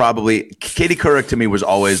would have probably, Katie Couric to me was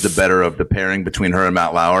always the better of the pairing between her and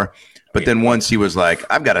Matt Lauer. But then once he was like,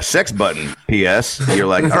 I've got a sex button, P.S., you're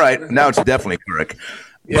like, all right, now it's definitely Couric.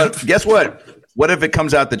 Yeah. But guess what? What if it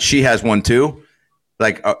comes out that she has one too?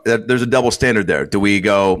 Like, there's a double standard there. Do we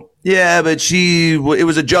go, yeah, but it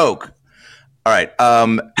was a joke. All right.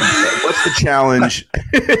 What's the challenge?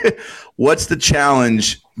 What's the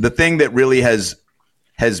challenge? The thing that really has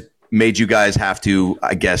made you guys have to,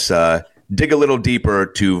 I guess, dig a little deeper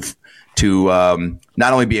to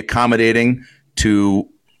not only be accommodating to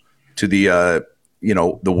the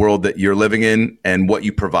the world that you're living in and what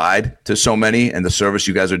you provide to so many, and the service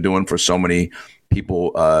you guys are doing for so many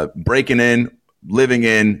people breaking in, living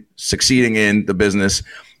in, succeeding in the business.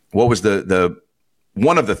 What was the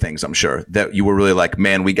one of the things, I'm sure, that you were really like,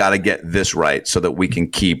 man, we got to get this right so that we can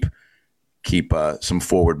keep some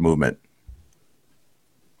forward movement?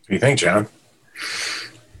 What do you think, John?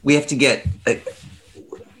 We have to get,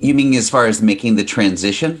 you mean as far as making the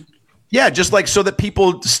transition? Yeah, just like so that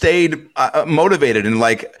people stayed motivated, and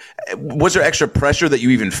like, was there extra pressure that you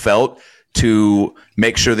even felt to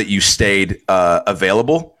make sure that you stayed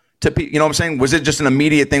available to people? You know what I'm saying? Was it just an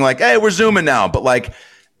immediate thing like, hey, we're Zooming now? But like,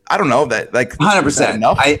 I don't know, that like 100%.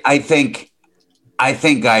 I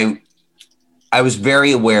think I was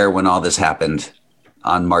very aware when all this happened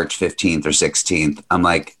on March 15th or 16th. I'm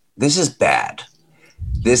like, this is bad.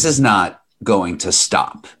 This is not going to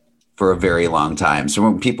stop for a very long time. So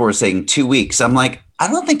when people were saying 2 weeks, I'm like, I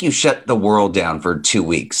don't think you shut the world down for 2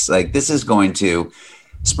 weeks. Like, this is going to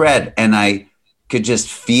spread. And I could just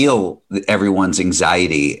feel everyone's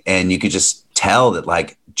anxiety, and you could just tell that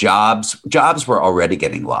like jobs were already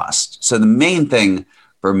getting lost. So the main thing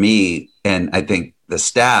for me, and I think the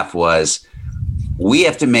staff, was we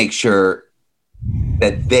have to make sure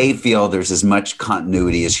that they feel there's as much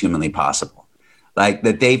continuity as humanly possible. Like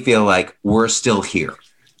that they feel like we're still here.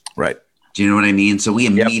 Right. Do you know what I mean? So we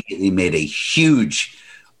immediately made a huge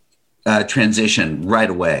transition right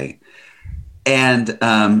away. And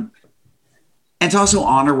to also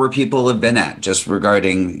honor where people have been at, just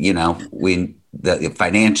regarding,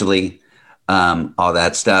 financially, all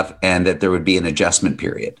that stuff, and that there would be an adjustment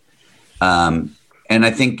period. And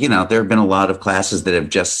I think, there have been a lot of classes that have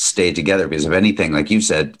just stayed together because of anything, like you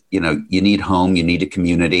said, you need home, you need a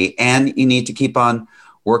community, and you need to keep on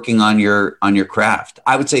working on your craft.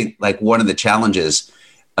 I would say like one of the challenges,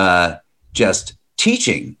 just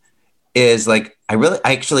teaching, is like, I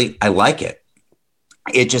like it.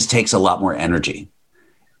 It just takes a lot more energy.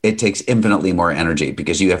 It takes infinitely more energy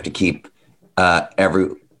because you have to keep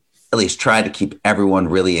try to keep everyone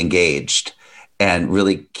really engaged and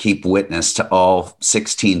really keep witness to all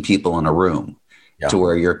 16 people in a room to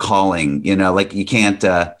where you're calling, like you can't,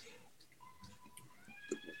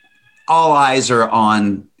 all eyes are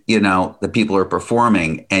on, the people who are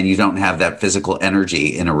performing, and you don't have that physical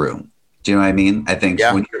energy in a room. Do you know what I mean? I think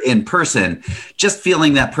when you're in person, just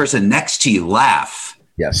feeling that person next to you laugh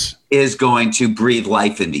Yes. is going to breathe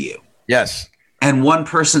life into you. Yes. And one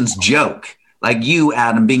person's joke, like you,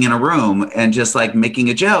 Adam, being in a room and just like making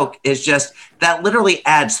a joke, is just that literally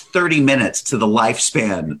adds 30 minutes to the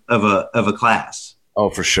lifespan of a class. Oh,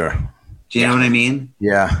 for sure. Do you know what I mean?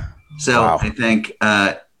 Yeah. So Wow. I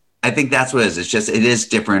think that's what it is. It's just, it is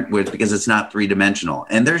different because it's not 3-dimensional.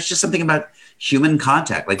 And there's just something about human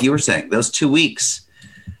contact, like you were saying, those 2 weeks.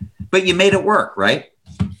 But you made it work, right?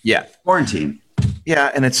 Yeah. Quarantine.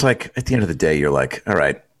 Yeah. And it's like, at the end of the day, you're like, all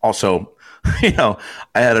right. Also, I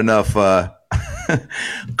had enough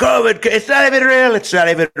COVID. It's not even real. It's not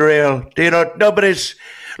even real. Nobody's.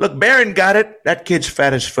 Look, Barron got it. That kid's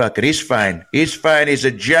fat as fuck. And he's fine. He's fine. He's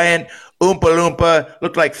a giant Oompa Loompa.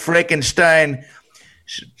 Looked like Frankenstein.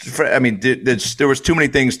 I mean, there was too many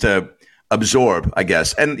things to absorb, I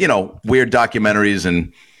guess. And, weird documentaries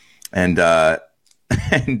and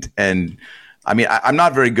I mean, I'm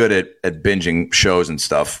not very good at binging shows and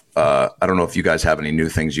stuff. I don't know if you guys have any new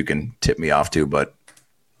things you can tip me off to, but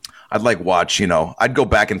I'd like watch, I'd go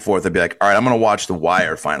back and forth. I'd be like, all right, I'm going to watch The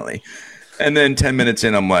Wire finally. And then 10 minutes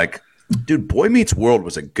in, I'm like, dude, Boy Meets World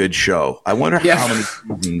was a good show. I wonder how many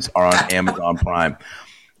seasons are on Amazon Prime.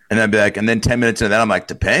 And then I'd be like, and then 10 minutes in, and then I'm like,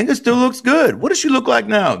 Topanga still looks good. What does she look like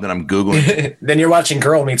now? Then I'm Googling. Then you're watching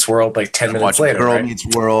Girl Meets World like 10 minutes later. Girl Meets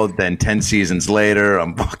World. Then 10 seasons later,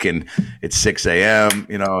 I'm fucking, it's 6 a.m.,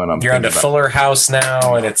 and I'm You're on the Fuller House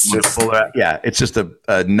now, and it's just it's just a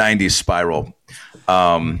 90s spiral.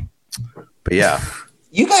 But yeah.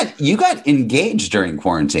 You got engaged during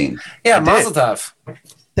quarantine. Yeah, Mazel Tov.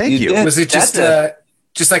 Thank you. Was it just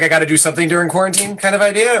like I got to do something during quarantine kind of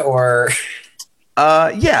idea, or?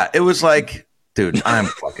 Yeah, it was like, dude, I'm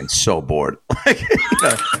fucking so bored.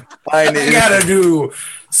 I gotta do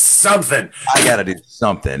something.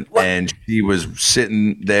 And she was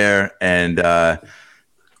sitting there, and I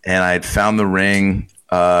had found the ring,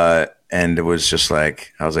 and it was just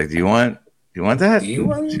like, I was like, do you want that? She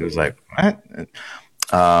was like, what?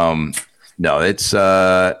 No, it's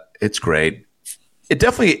great. It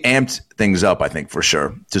definitely amped things up, I think, for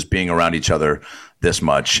sure. Just being around each other this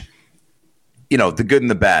much. The good and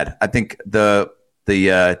the bad. I think the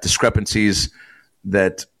discrepancies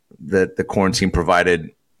that the quarantine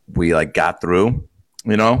provided, we like got through,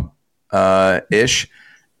 ish.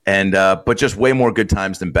 And but just way more good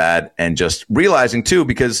times than bad, and just realizing too,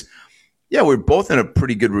 because we're both in a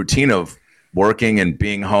pretty good routine of working and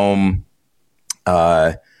being home.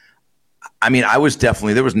 I mean,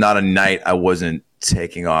 there was not a night I wasn't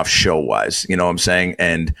taking off show wise, you know what I'm saying?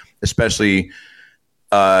 And especially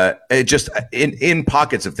it just in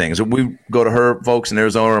pockets of things. We go to her folks in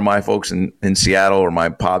Arizona or my folks in Seattle or my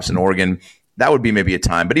pops in Oregon. That would be maybe a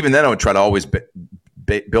time. But even then I would try to always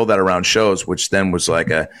build that around shows, which then was like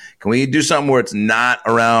can we do something where it's not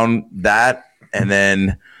around that? And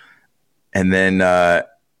then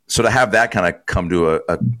so to have that kind of come to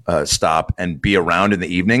a stop and be around in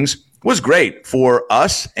the evenings was great for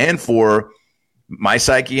us and for my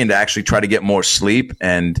psyche, and to actually try to get more sleep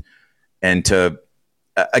and to,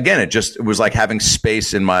 again, it was like having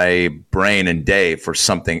space in my brain and day for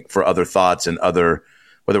other thoughts and whether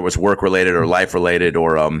it was work related or life related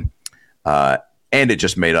or, and it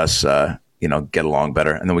just made us, get along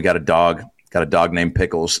better. And then we got a dog named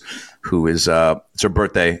Pickles, who is, it's her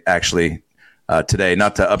birthday actually, today,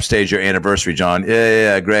 not to upstage your anniversary, John.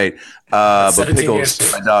 Yeah, great. But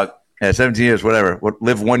Pickles, my dog, 17 years, whatever.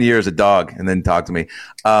 Live 1 year as a dog and then talk to me.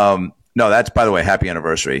 No, that's, by the way, happy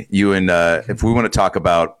anniversary. You and if we want to talk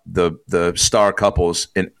about the star couples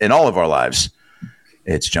in all of our lives,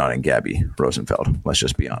 it's John and Gabby Rosenfeld. Let's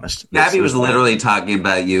just be honest. Gabby was literally talking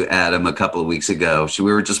about you, Adam, a couple of weeks ago.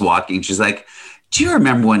 We were just walking. She's like, do you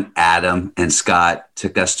remember when Adam and Scott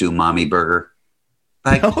took us to Mommy Burger?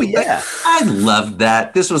 Like, oh, yeah. I loved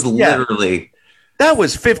that. This was literally... That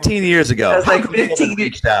was 15 years ago. It was like 15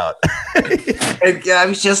 reached out. And I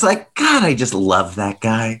was just like, God, I just love that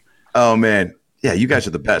guy. Oh, man. Yeah, you guys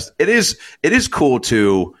are the best. It is cool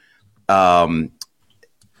to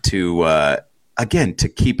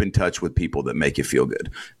keep in touch with people that make you feel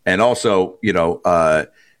good. And also, you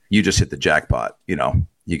just hit the jackpot.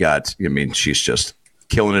 She's just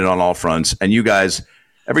killing it on all fronts. And you guys,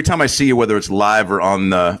 every time I see you, whether it's live or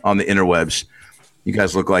on the interwebs, you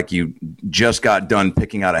guys look like you just got done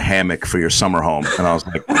picking out a hammock for your summer home. And I was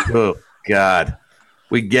like, oh, God,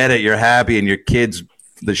 we get it. You're happy and your kid's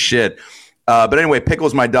the shit. But anyway,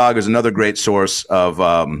 Pickles, my dog, is another great source of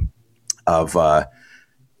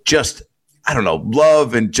just, I don't know,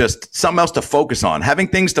 love and just something else to focus on. Having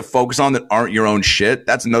things to focus on that aren't your own shit.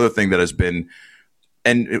 That's another thing that has been,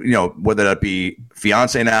 and whether that be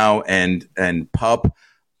fiance now and pup,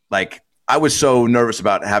 like, I was so nervous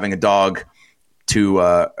about having a dog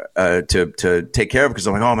to take care of because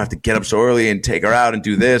I'm like, oh, I'm gonna have to get up so early and take her out and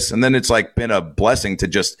do this. And then it's like been a blessing to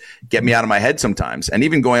just get me out of my head sometimes. And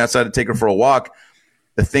even going outside to take her for a walk,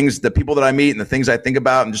 the people that I meet and the things I think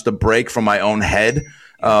about and just a break from my own head.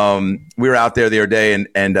 We were out there the other day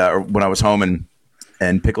and when I was home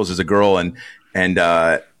and Pickles is a girl and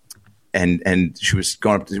she was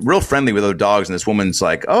going up real friendly with other dogs. And this woman's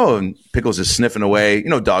like, oh, and Pickles is sniffing away. You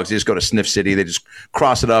know, dogs, they just go to Sniff City. They just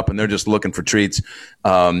cross it up and they're just looking for treats.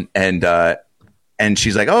 And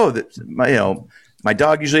she's like, oh, my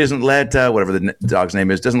dog usually doesn't let, whatever the dog's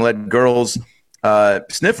name is, doesn't let girls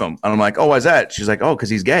sniff him. And I'm like, oh, why's that? She's like, oh, because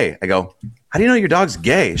he's gay. I go, how do you know your dog's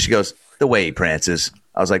gay? She goes, the way he prances.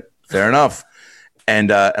 I was like, fair enough.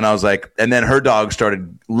 And I was like, and then her dog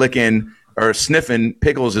started licking or sniffing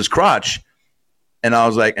Pickles' crotch. And I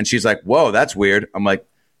was like, and she's like, whoa, that's weird. I'm like,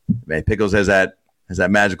 man, Pickles has that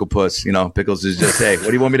magical puss. You know, Pickles is just, hey, what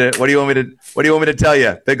do you want me to tell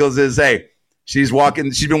you? Pickles is, hey, she's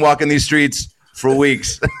been walking these streets for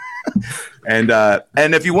weeks. And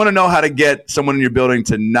if you want to know how to get someone in your building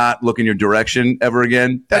to not look in your direction ever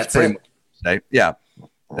again, that's pretty much it. Yeah.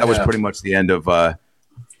 That was pretty much the end of,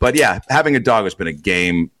 but yeah, having a dog has been a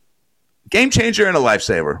game changer and a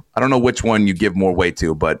lifesaver. I don't know which one you give more weight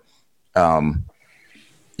to, but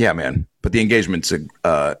yeah, man. But the engagement's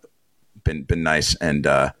been nice, and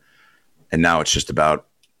now it's just about,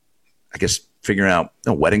 I guess, figuring out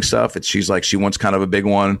wedding stuff. She's like, she wants kind of a big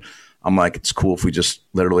one. I'm like, it's cool if we just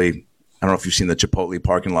literally, I don't know if you've seen the Chipotle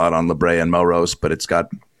parking lot on La Brea and Melrose, but it's got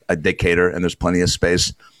they cater and there's plenty of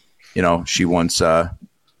space. You know, she wants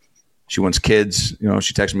kids. You know,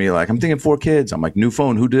 she texted me like, I'm thinking 4 kids. I'm like, new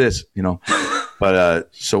phone, who did this? You know, but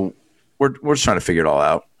so we're just trying to figure it all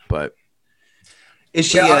out. But is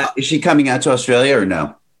she coming out to Australia or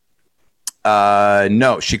no?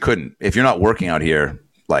 No, she couldn't. If you're not working out here,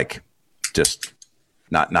 like, just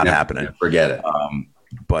not happening. Forget it.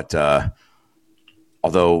 But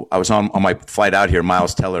although I was on my flight out here,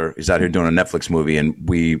 Miles Teller is out here doing a Netflix movie, and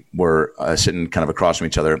we were sitting kind of across from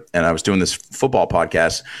each other. And I was doing this football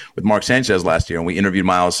podcast with Mark Sanchez last year, and we interviewed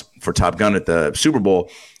Miles for Top Gun at the Super Bowl.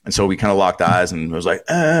 And so we kind of locked eyes, and it was like,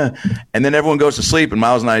 and then everyone goes to sleep, and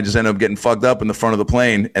Miles and I just end up getting fucked up in the front of the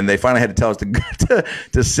plane. And they finally had to tell us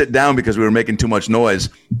to sit down because we were making too much noise.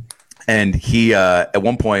 And he, at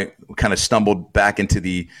one point, kind of stumbled back into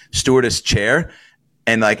the stewardess chair.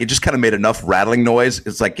 And like, it just kind of made enough rattling noise.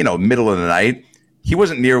 It's like, middle of the night. He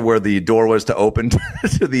wasn't near where the door was to open to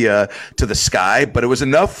the sky, but it was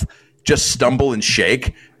enough just stumble and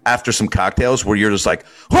shake after some cocktails where you're just like,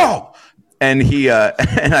 whoa. And he,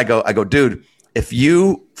 and I go, dude, if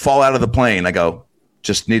you fall out of the plane, I go,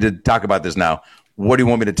 just need to talk about this now. What do you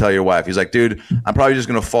want me to tell your wife? He's like, dude, I'm probably just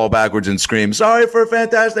going to fall backwards and scream, sorry for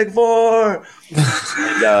Fantastic Four.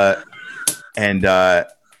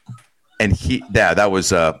 And he, that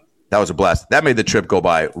was a blast. That made the trip go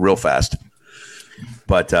by real fast.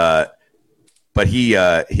 But he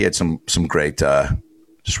had some great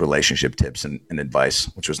just relationship tips and advice,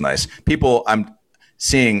 which was nice. People I'm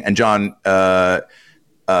seeing, and John,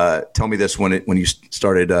 tell me this when you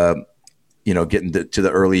started, getting to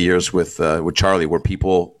the early years with Charlie, were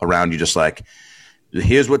people around you just like,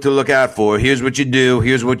 here's what to look out for, here's what you do,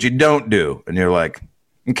 here's what you don't do, and you're like,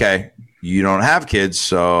 okay. You don't have kids,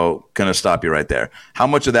 so gonna stop you right there. How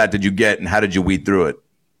much of that did you get, and how did you weed through it?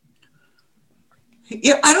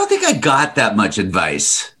 Yeah, I don't think I got that much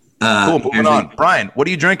advice. Cool, moving on. Brian, what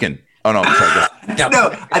are you drinking? Oh no, sorry.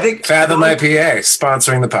 No, I think Fathom IPA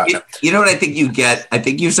sponsoring the podcast. You know what I think you get? I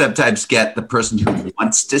think you sometimes get the person who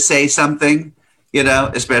wants to say something,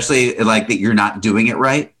 especially like that you're not doing it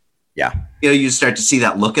right. Yeah. You start to see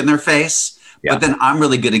that look in their face. Yeah. But then I'm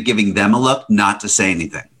really good at giving them a look not to say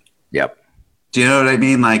anything. Yep. Do you know what I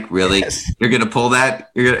mean? Like, really? Yes. You're going to pull that?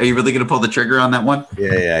 Are you really going to pull the trigger on that one?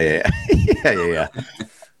 Yeah. Yeah.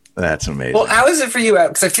 That's amazing. Well, how is it for you?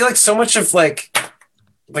 Because I feel like so much of like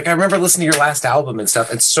I remember listening to your last album and stuff,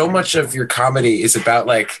 and so much of your comedy is about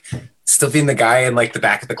like still being the guy in like the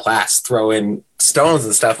back of the class throwing stones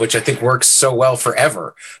and stuff, which I think works so well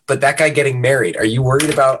forever. But that guy getting married, are you worried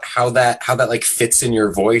about how that like fits in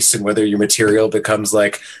your voice and whether your material becomes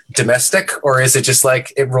like domestic, or is it just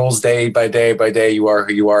like it rolls day by day by day, you are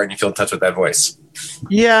who you are and you feel in touch with that voice?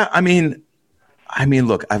 Yeah, I mean,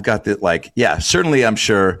 look, I've got the certainly I'm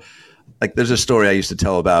sure, like there's a story I used to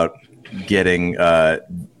tell about getting when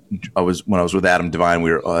I was with Adam Devine,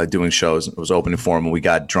 we were doing shows. It was opening for him, and we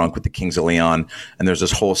got drunk with the Kings of Leon. And there's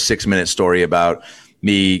this whole 6-minute story about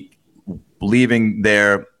me leaving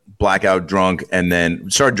there, blackout drunk, and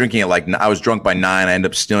then started drinking at I was drunk by 9. I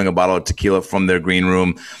ended up stealing a bottle of tequila from their green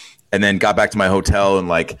room, and then got back to my hotel and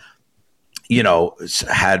like,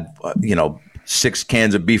 had, 6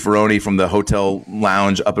 cans of beefaroni from the hotel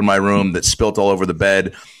lounge up in my room that spilt all over the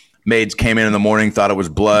bed. Maids came in the morning, thought it was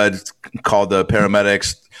blood, called the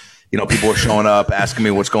paramedics. People were showing up, asking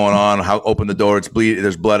me what's going on, how open the door, it's bleeding,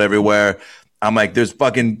 there's blood everywhere. I'm like, there's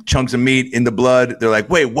fucking chunks of meat in the blood. They're like,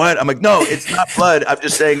 wait, what? I'm like, no, it's not blood. I'm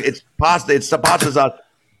just saying it's pasta. It's the pasta sauce.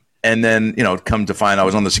 And then, come to find I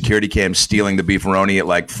was on the security cam stealing the beefaroni at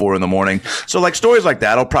like 4 a.m. So like stories like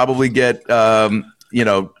that, I'll probably get, there'll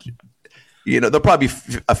probably be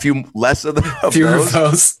a few less of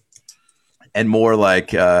those. And more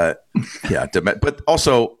like, but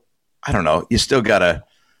also, I don't know. You still gotta.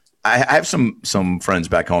 I have some friends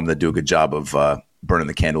back home that do a good job of burning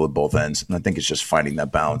the candle at both ends, and I think it's just finding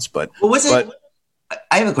that balance. But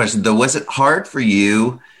I have a question though. Was it hard for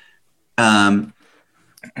you to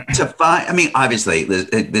find? I mean, obviously,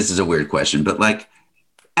 this is a weird question, but like,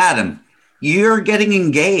 Adam, you're getting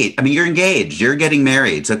engaged. I mean, you're engaged. You're getting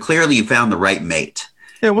married. So clearly, you found the right mate.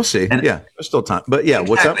 Yeah, we'll see. There's still time. But yeah, exactly.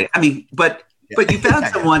 What's up? I mean, but you found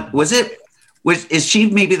someone.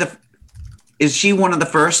 Is she one of the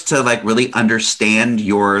first to like really understand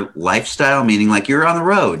your lifestyle? Meaning like you're on the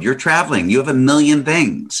road, you're traveling, you have a million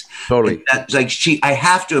things. Totally. That's like I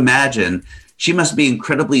have to imagine she must be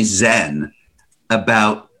incredibly zen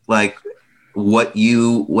about like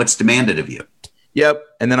what's demanded of you. Yep.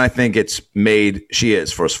 And then I think she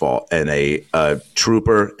is, first of all, and a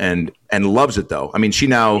trooper and loves it though. I mean, she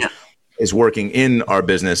now is working in our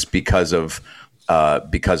business because of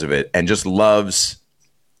it, and just loves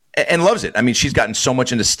it. I mean, she's gotten so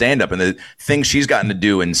much into stand-up and the things she's gotten to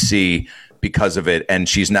do and see because of it. And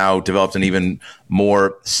she's now developed an even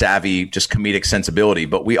more savvy, just comedic sensibility.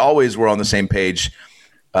 But we always were on the same page,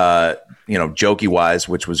 jokey wise,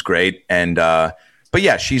 which was great. And, but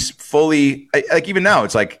yeah, she's fully like, even now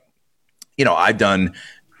it's like, I've done,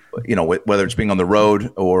 whether it's being on the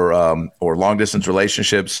road or long distance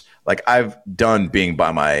relationships, like I've done being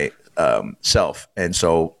by my self. And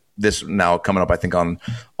so this now coming up, I think on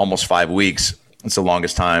almost 5 weeks, it's the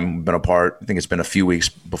longest time we've been apart. I think it's been a few weeks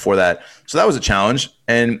before that. So that was a challenge.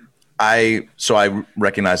 And I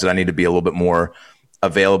recognize that I need to be a little bit more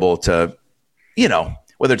available to,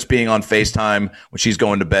 whether it's being on FaceTime when she's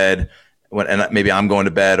going to bed, and maybe I'm going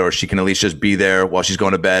to bed, or she can at least just be there while she's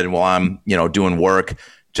going to bed and while I'm, doing work,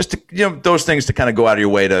 just to, those things to kind of go out of your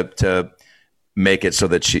way to make it so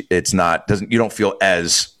that you don't feel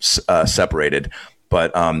as separated.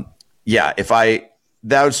 But you're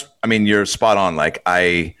spot on. Like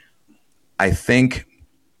I think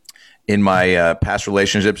in my past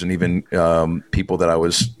relationships and even people that I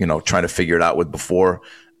was, trying to figure it out with before,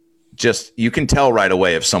 just, you can tell right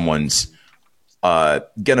away if someone's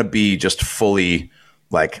gonna be just fully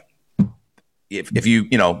like, if you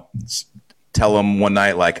tell them one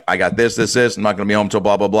night, like, I got this, I'm not gonna be home till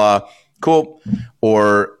blah, blah, blah. Cool.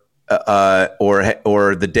 Or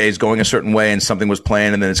the day's going a certain way and something was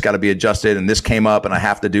planned and then it's got to be adjusted and this came up and I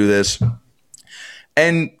have to do this.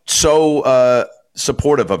 And so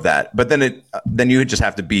supportive of that. But then you just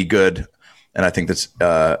have to be good. And I think that's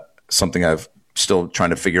something I've still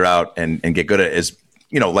trying to figure out and get good at is,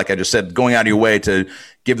 like I just said, going out of your way to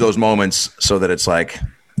give those moments so that it's like,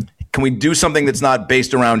 can we do something that's not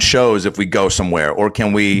based around shows if we go somewhere? Or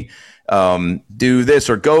can we do this,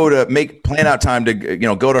 or plan out time to,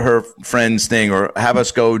 go to her friend's thing, or have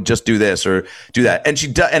us go just do this or do that. And she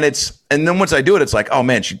does. And then once I do it, it's like, oh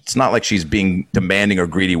man, it's not like she's being demanding or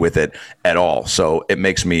greedy with it at all. So it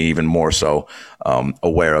makes me even more so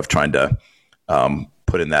aware of trying to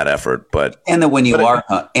put in that effort. But when you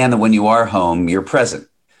are home, you're present.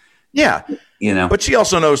 Yeah. But she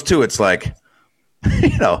also knows too, it's like,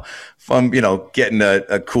 if I'm, getting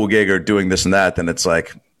a cool gig or doing this and that, then it's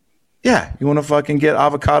like, yeah, you want to fucking get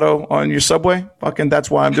avocado on your Subway? Fucking, that's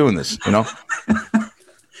why I'm doing this,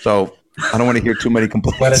 So I don't want to hear too many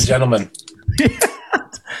complaints. What a gentleman.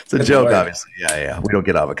 It's a joke, obviously. Yeah. We don't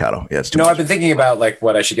get avocado. Yeah, it's too much. I've been thinking about like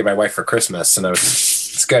what I should get my wife for Christmas, and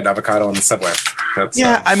it's good, avocado on the Subway.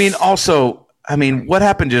 What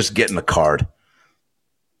happened to just getting a card?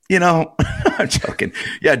 I'm joking.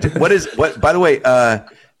 Yeah, what? By the way,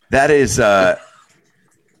 that is,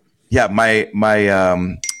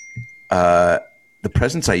 the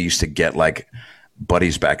presents I used to get like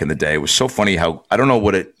buddies back in the day was so funny how, I don't know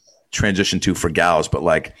what it transitioned to for gals, but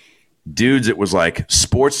like dudes, it was like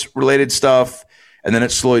sports related stuff. And then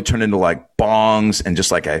it slowly turned into like bongs and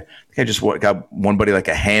just like I just got one buddy like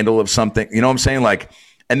a handle of something, you know what I'm saying? Like,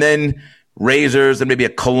 and then razors and maybe a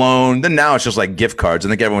cologne. Then now it's just like gift cards. I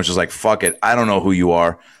think everyone's just like, fuck it. I don't know who you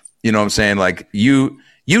are. You know what I'm saying? Like you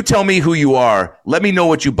You tell me who you are. Let me know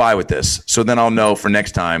what you buy with this, so then I'll know for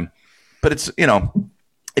next time. But it's,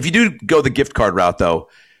 if you do go the gift card route, though,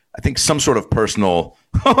 I think some sort of personal.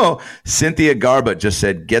 Oh, Cynthia Garbutt just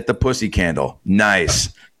said, "Get the pussy candle." Nice.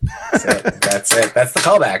 That's it. That's the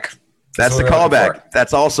callback. That's the callback.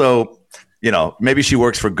 That's also, maybe she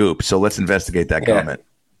works for Goop. So let's investigate that comment.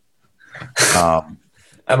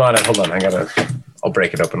 I'm on it. Hold on. I'll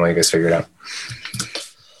break it open while you guys figure it out.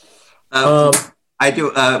 I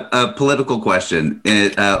do a political question.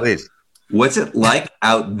 Please. What's it like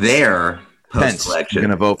out there post-election? You're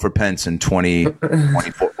going to vote for Pence in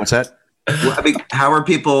 2024. What's that? Well, I mean, how are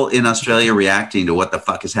people in Australia reacting to what the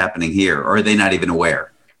fuck is happening here? Or are they not even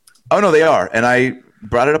aware? Oh, no, they are. And I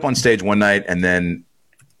brought it up on stage one night. And then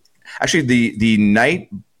actually the night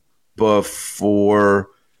before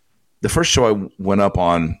the first show I went up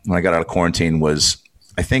on when I got out of quarantine was,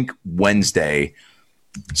 I think, Wednesday.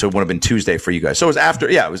 So it would have been Tuesday for you guys. So it was after.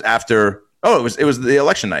 It was the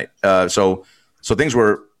election night. So things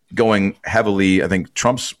were going heavily, I think,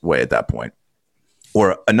 Trump's way at that point,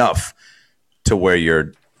 or enough to where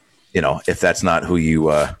you're, if that's not who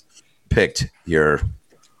you picked, you're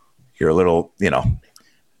a little,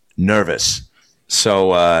 nervous.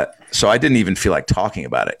 So I didn't even feel like talking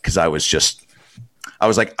about it because I was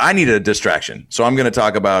like, I needed a distraction. So I'm going to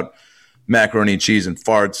talk about macaroni and cheese and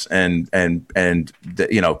farts and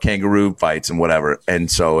kangaroo fights and whatever. And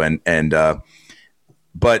so,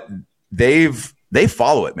 but they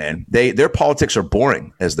follow it, man. Their politics are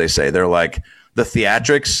boring, as they say. They're like the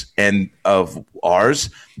theatrics and of ours,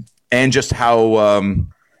 and just how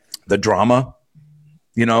the drama,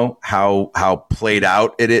 how played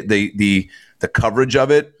out the coverage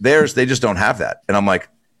of it. Theirs, they just don't have that. And I'm like,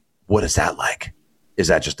 what is that like? Is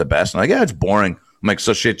that just the best? And I'm like, yeah, it's boring. I'm like,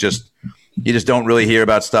 so shit, you just don't really hear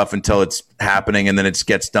about stuff until it's happening, and then it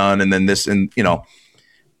gets done, and then this, and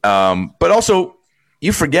but also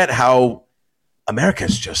you forget how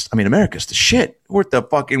America's the shit. We're the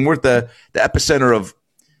epicenter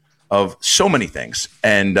of so many things,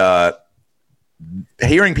 and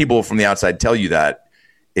hearing people from the outside tell you that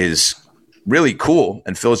is really cool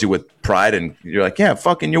and fills you with pride, and you're like, yeah,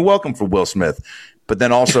 fucking, you're welcome for Will Smith. But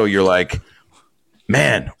then also you're like,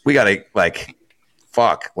 man, we gotta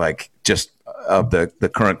just of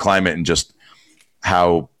the current climate and just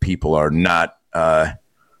how people are not even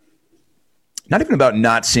about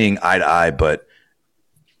not seeing eye to eye, but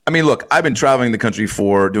I mean, look, I've been traveling the country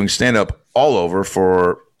for doing stand-up all over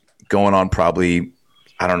for going on probably,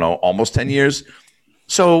 I don't know, almost 10 years.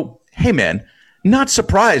 So, hey man, not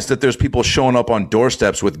surprised that there's people showing up on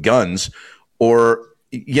doorsteps with guns or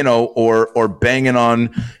banging on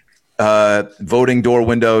voting door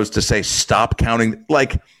windows to say stop counting.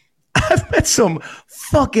 Like, I've met some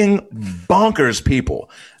fucking bonkers people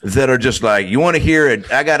that are just like, you want to hear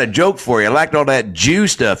it? I got a joke for you. I liked all that Jew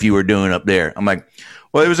stuff you were doing up there. I'm like,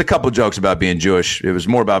 well, there was a couple of jokes about being Jewish. It was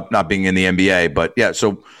more about not being in the NBA, but yeah.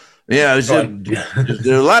 So yeah, there's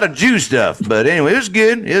a lot of Jew stuff, but anyway, it was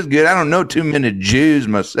good. It was good. I don't know too many Jews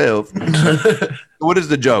myself. What is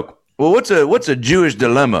the joke? Well, what's a Jewish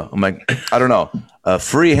dilemma? I'm like, I don't know. A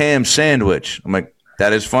free ham sandwich. I'm like,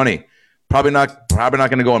 that is funny. Probably not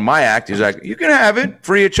going to go in my act. He's like, you can have it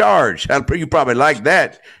free of charge. You probably like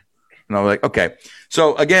that. And I was like, okay.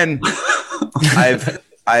 So again,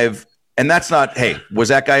 and that's not, hey, was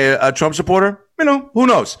that guy a Trump supporter? Who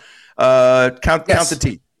knows? Count the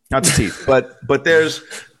teeth. Count the teeth. But there's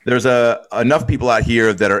enough people out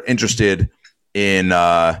here that are interested in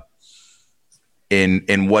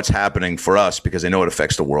what's happening for us because they know it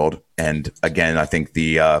affects the world. And again, I think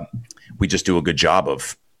we just do a good job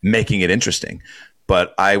of making it interesting.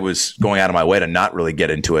 But I was going out of my way to not really get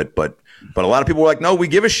into it. But a lot of people were like, no, we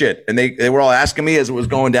give a shit. And they were all asking me as it was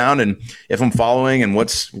going down and if I'm following and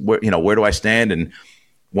where do I stand? And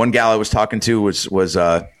one gal I was talking to was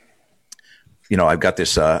I've got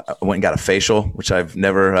this, I went and got a facial, which I've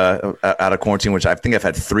never, out of quarantine, which I think I've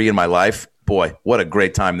had 3 in my life. Boy, what a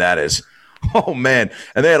great time that is. Oh man.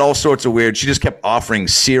 And they had all sorts of weird, she just kept offering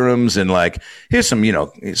serums and like, here's some,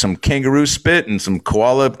 some kangaroo spit and some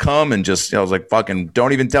koala cum. And just, I was like, fucking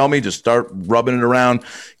don't even tell me, just start rubbing it around,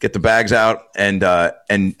 get the bags out. And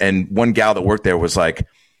one gal that worked there was like,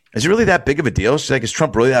 is it really that big of a deal? She's like, is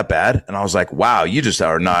Trump really that bad? And I was like, wow, you just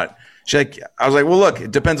are not. I was like, well, look, it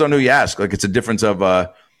depends on who you ask. Like, it's a difference of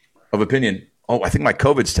opinion. Oh, I think my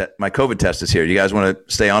COVID test is here. You guys want to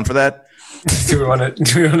stay on for that? Do we want to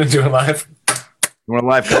do it live? You want a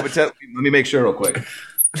live COVID test? Let me make sure real quick.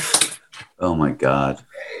 Oh my God.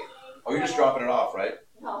 Oh, you're just dropping it off, right?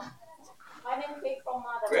 No.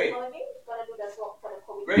 Great.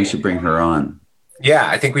 We should bring her on. Yeah,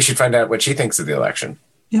 I think we should find out what she thinks of the election.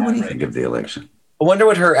 Yeah, what do you think of the election? I wonder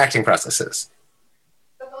what her acting process is.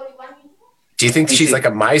 Do you think she's like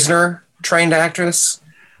a Meisner trained actress?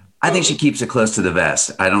 I think she keeps it close to the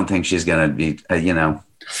vest. I don't think she's going to be,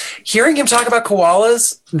 Hearing him talk about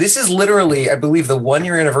koalas, this is literally, I believe, the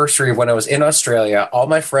 1-year anniversary of when I was in Australia. All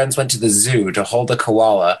my friends went to the zoo to hold a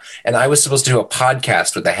koala, and I was supposed to do a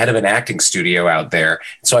podcast with the head of an acting studio out there.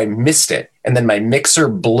 So I missed it. And then my mixer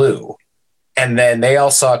blew. And then they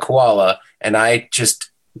all saw a koala, and I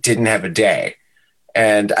just didn't have a day.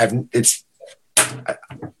 And I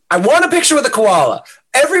want a picture with a koala.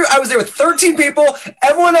 I was there with 13 people.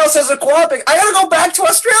 Everyone else has a koala picture. I got to go back to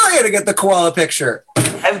Australia to get the koala picture.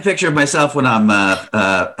 I have a picture of myself when I'm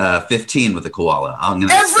 15 with a koala.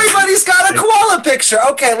 Everybody's got a koala picture.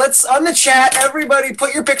 Okay, let's, on the chat, everybody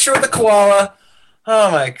put your picture with a koala.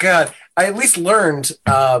 Oh, my God. I at least learned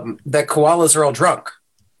that koalas are all drunk.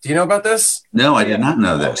 Do you know about this? No, I did not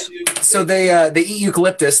know this. So they eat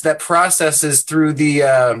eucalyptus that processes through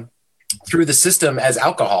the system as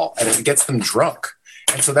alcohol, and it gets them drunk.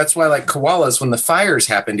 And so that's why, like, koalas, when the fires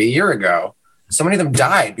happened a year ago, so many of them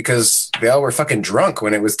died because they all were fucking drunk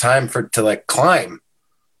when it was time to climb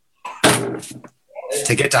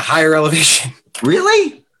to get to higher elevation.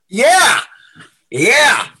 Really? Yeah.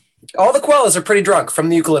 All the koalas are pretty drunk from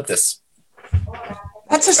the eucalyptus.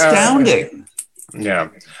 That's astounding. Yeah.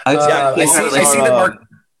 I see that Mark.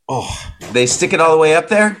 Oh, they stick it all the way up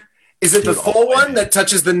there? Is it the full one that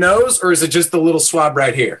touches the nose, or is it just the little swab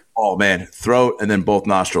right here? Oh, man. Throat and then both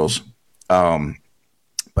nostrils.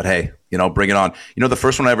 But hey, bring it on. The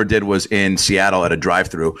first one I ever did was in Seattle at a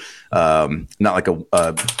drive-thru. Not like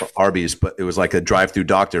a Arby's, but it was like a drive-thru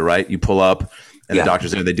doctor, right? You pull up, and the doctor's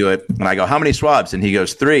there. They do it. And I go, how many swabs? And he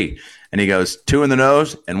goes, 3. And he goes, 2 in the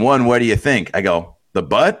nose and 1, where do you think? I go, the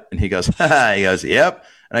butt? And he goes, he goes, yep.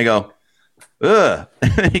 And I go, ugh.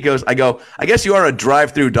 And I go, I guess you are a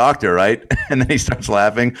drive-through doctor, right? And then he starts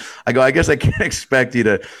laughing. I go, I guess I can't expect you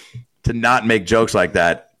to not make jokes like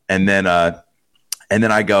that. And then I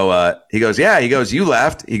go, he goes, yeah. He goes, you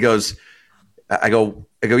laughed. He goes, I go,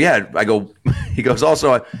 yeah. I go, he goes,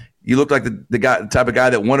 also, you look like the type of guy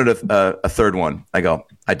that wanted a third one. I go,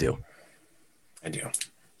 I do.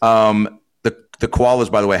 The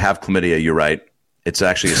koalas, by the way, have chlamydia. You're right. It's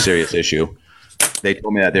actually a serious issue. They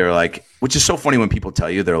told me that. They were like, which is so funny when people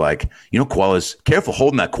tell you, they're like, koalas, careful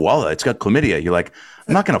holding that koala. It's got chlamydia. You're like,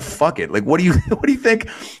 I'm not going to fuck it. Like, what do you think?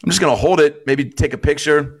 I'm just going to hold it, maybe take a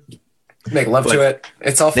picture. Make love to it.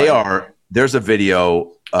 It's all fun. There's a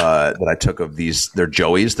video that I took of these. They're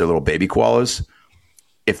joeys. They're little baby koalas.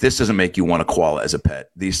 If this doesn't make you want a koala as a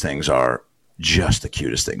pet, these things are just the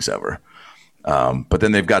cutest things ever. But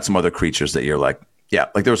then they've got some other creatures that you're like, yeah,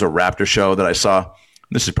 like there was a raptor show that I saw.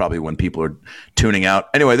 This is probably when people are tuning out.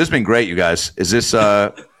 Anyway, this has been great, you guys. Is this,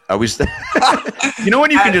 are we,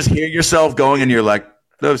 when you can just hear yourself going and you're like,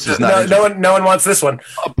 this is not. No one wants this one.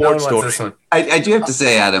 I do have to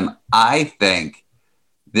say, Adam, I think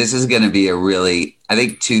this is going to be I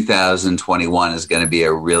think 2021 is going to be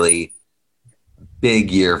a really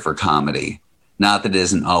big year for comedy. Not that it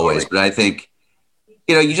isn't always, but I think,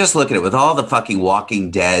 you just look at it with all the fucking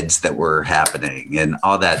Walking Deads that were happening and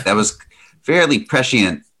all that. That was fairly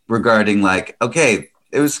prescient regarding it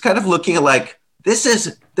was kind of looking at like, there's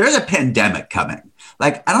a pandemic coming.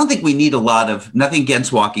 Like, I don't think we need nothing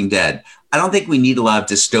against Walking Dead. I don't think we need a lot of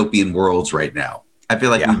dystopian worlds right now. I feel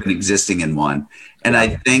like we've been existing in one. And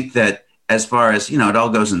I think that as far as, it all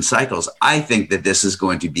goes in cycles, I think that this is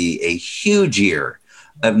going to be a huge year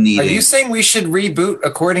of needing. Are you saying we should reboot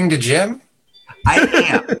according to Jim? I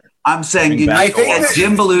am. I'm saying you need to get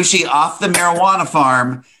Jim Belushi off the marijuana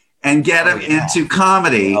farm and get him into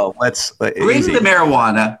comedy. Oh, bring the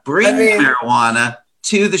marijuana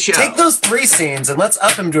to the show. Take those 3 scenes and let's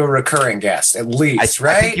up him to a recurring guest at least,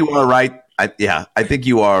 right? I think you are right. I think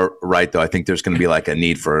you are right, though. I think there's going to be like a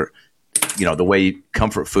need for, the way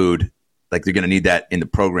comfort food, like they're going to need that in the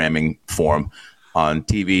programming form on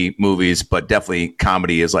TV, movies, but definitely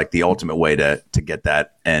comedy is like the ultimate way to get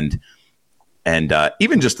that. And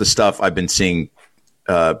even just the stuff I've been seeing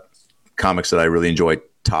comics that I really enjoy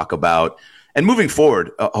talk about. And moving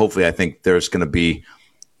forward, hopefully, I think there's going to be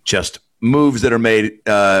just moves that are made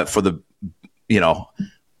for the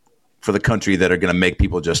country that are going to make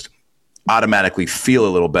people just automatically feel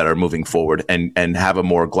a little better moving forward and have a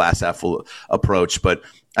more glass half full approach. But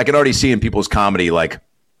I can already see in people's comedy like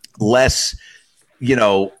less,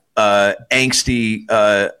 angsty,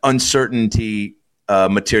 uncertainty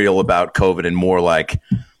material about COVID and more like,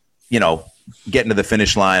 getting to the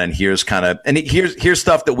finish line and here's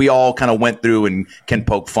stuff that we all kind of went through and can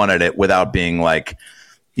poke fun at it without being like,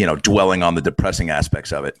 dwelling on the depressing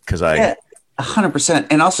aspects of it. Cause 100%.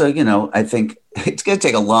 And also, you know, I think it's going to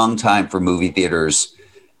take a long time for movie theaters,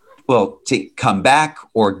 to come back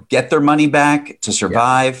or get their money back to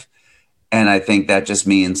survive. Yeah. And I think that just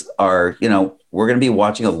means we're going to be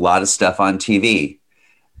watching a lot of stuff on TV.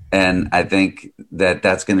 And I think that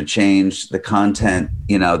that's going to change the content,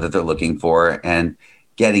 that they're looking for, and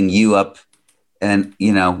getting you up and,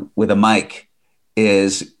 with a mic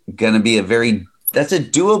is going to be that's a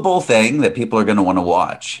doable thing that people are going to want to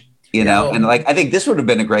watch, and I think this would have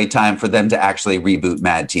been a great time for them to actually reboot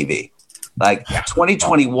Mad TV.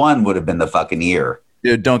 2021 would have been the fucking year.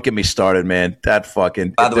 Dude, don't get me started, man. That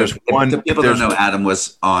fucking. By the way, people don't know Adam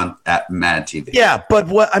was on at Mad TV. Yeah, but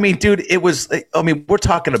dude, it was. We're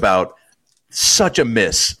talking about such a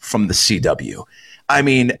miss from the CW.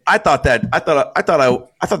 I thought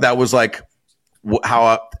that was like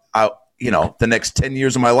how the next 10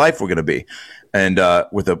 years of my life were going to be, and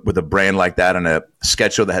with a brand like that and a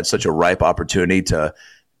sketch show that had such a ripe opportunity to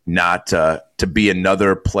not to be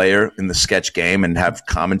another player in the sketch game and have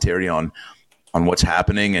commentary on what's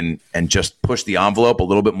happening and just push the envelope a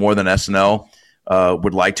little bit more than SNL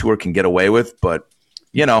would like to or can get away with. But,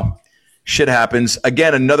 shit happens.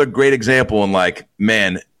 Again, another great example. And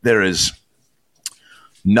man, there is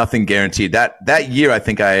nothing guaranteed. That year, I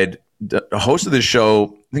think I had hosted this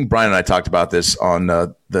show. I think Brian and I talked about this on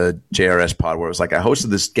the JRS pod, where it was I hosted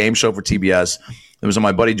this game show for TBS. It was on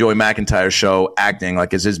my buddy Joey McIntyre's show, acting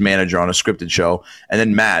as his manager on a scripted show, and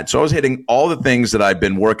then Mad. So I was hitting all the things that I've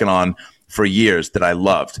been working on for years that I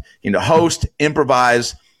loved. Host,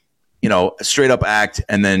 improvise, straight up act,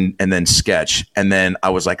 and then sketch. And then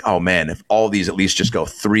I was like, oh man, if all these at least just go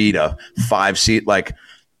 3 to 5 seat,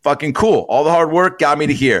 fucking cool. All the hard work got me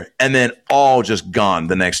to here, and then all just gone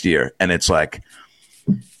the next year. And it's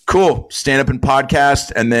cool, stand up and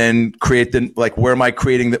podcast, and then create where am I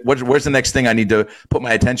creating where's the next thing I need to put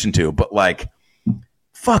my attention to? But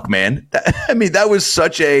fuck, man. That was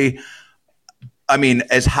such as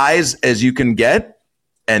high as you can get,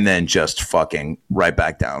 and then just fucking right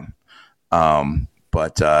back down.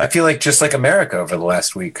 But I feel just like America over the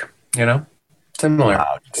last week, similar.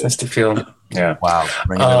 Wow, just to feel, yeah. Wow.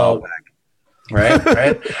 Bringing it all back. Right.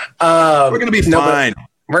 We're going to be fine.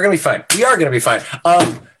 We're going to be fine. We are going to be fine.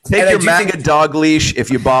 Take your MAGA dog leash if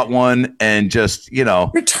you bought one and just,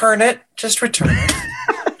 return it. Just return it.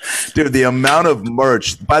 Dude, the amount of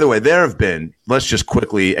merch. By the way, there have been, let's just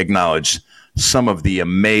quickly acknowledge some of the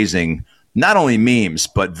amazing, not only memes,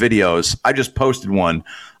 but videos. I just posted one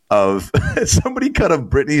of somebody cut of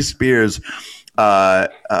Britney Spears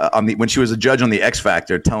when she was a judge on the X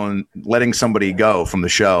Factor, letting somebody go from the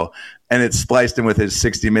show, and it's spliced in with his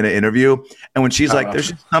 60-minute interview. And when she's there's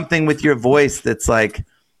just something with your voice that's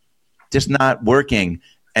just not working,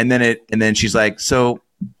 and then she's like, so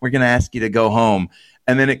we're gonna ask you to go home,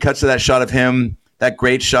 and then it cuts to that shot of him, that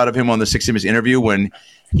great shot of him on the 60 Minutes interview when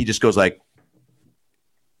he just goes and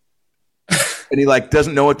he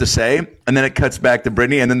doesn't know what to say, and then it cuts back to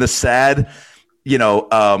Britney, and then the sad,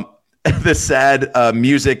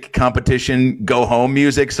 music competition go home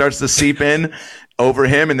music starts to seep in over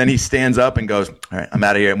him, and then he stands up and goes, all right, I'm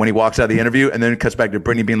out of here. And when he walks out of the interview, and then it cuts back to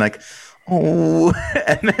Britney being like, oh,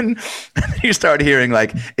 and then you start hearing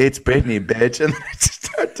it's Britney, bitch, and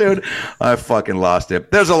dude, I fucking lost it.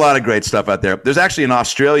 There's a lot of great stuff out there. There's actually an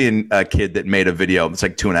Australian kid that made a video. It's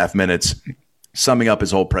 2.5 minutes summing up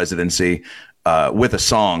his whole presidency with a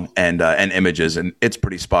song and images, and it's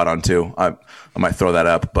pretty spot on too. I might throw that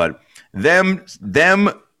up, but the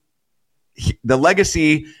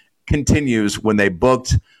legacy continues when they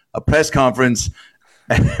booked a press conference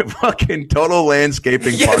at fucking Total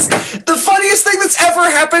Landscaping Park. The funniest thing that's ever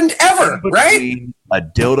happened ever, right? A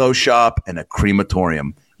dildo shop and a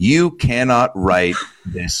crematorium. You cannot write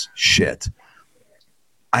this shit.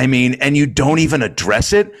 And you don't even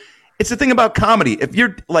address it. It's the thing about comedy. If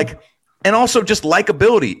you're and also just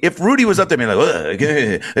likability. If Rudy was up there being at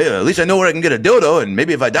least I know where I can get a dildo, and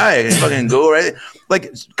maybe if I die, I can fucking go, right?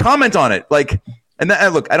 Comment on it. And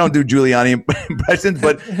look, I don't do Giuliani impressions,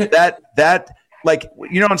 but that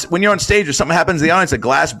when you're on stage or something happens in the audience, a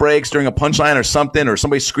glass breaks during a punchline or something, or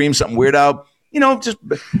somebody screams something weird out, just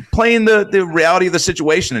playing the reality of the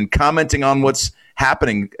situation and commenting on what's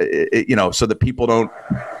happening, so that people don't.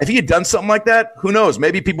 If he had done something like that, who knows?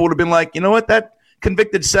 Maybe people would have been like, you know what, that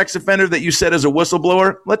convicted sex offender that you said is a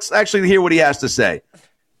whistleblower, let's actually hear what he has to say.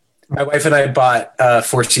 My wife and I bought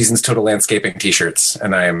 4 Seasons Total Landscaping t-shirts,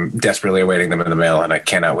 and I am despereately awaiting them in the mail, and I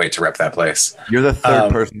cannot wait to rep that place. You're the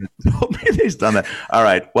third person that told me he's done that. All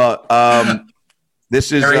right. Well,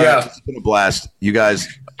 this has been a blast. You guys,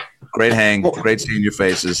 Great hang. Great seeing your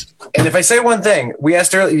faces. And if I say one thing, we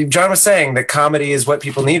asked earlier, John was saying that comedy is what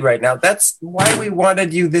people need right now. That's why we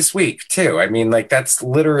wanted you this week, too. I mean, like, that's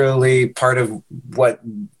literally part of what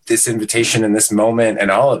this invitation and this moment and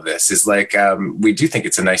all of this is like. We do think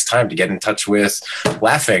it's a nice time to get in touch with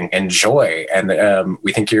laughing and joy. And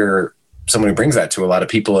we think you're someone who brings that to a lot of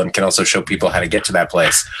people and can also show people how to get to that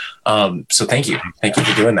place. So thank you. Thank you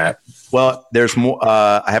for doing that. Well, there's more.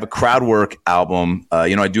 I have a crowd work album.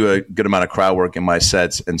 I do a good amount of crowd work in my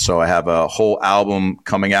sets. And so I have a whole album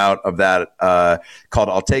coming out of that called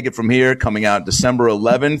I'll Take It From Here, coming out December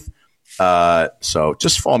 11th. So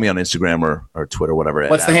just follow me on Instagram or Twitter, whatever.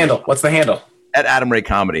 What's the handle? At Adam Ray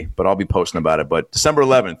Comedy, but I'll be posting about it. But December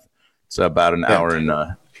 11th, it's about an hour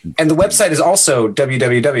and the website is also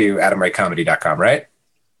www.adamraycomedy.com, right?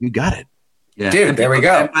 You got it. Yeah. Dude, there we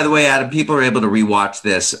go. And by the way, Adam, people are able to rewatch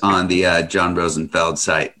this on the John Rosenfeld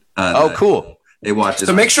site. Cool. They watch it.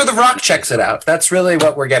 So make sure The Rock checks it out. That's really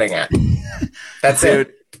what we're getting at. That's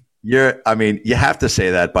Dude, it. You have to say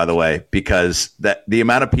that, by the way, because the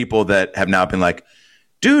amount of people that have now been like,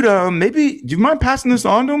 dude, maybe do you mind passing this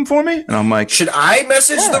on to him for me? And I'm like, should I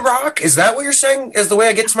message The Rock? Is that what you're saying? Is the way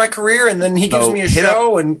I get to my career, and then he gives me a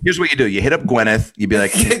show? And here's what you do: you hit up Gwyneth. You'd be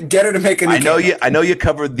like, get her to make a new I know you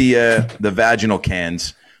covered the vaginal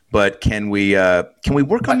cans, but can we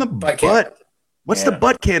work on the butt? What's the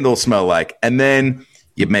butt candle smell like? And then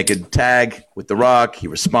you make a tag with The Rock. He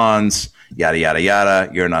responds. Yada yada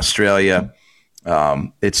yada. You're in Australia.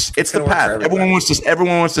 It's the path. Everyone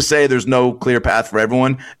wants to say there's no clear path for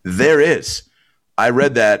everyone. There is. I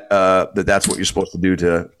read that that's what you're supposed to do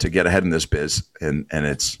to get ahead in this biz, and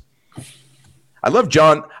it's. I love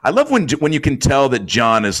John. I love when you can tell that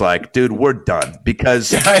John is like, dude, we're done,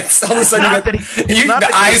 because it's all of a sudden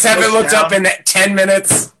the eyes haven't looked up in 10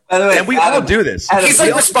 minutes. By the way, and we all do this. He's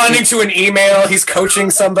like responding to an email. He's coaching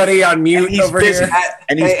somebody on mute over busy. here,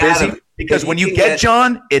 and he's busy. Adam, because when you get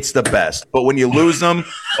John, it's the best. But when you lose them,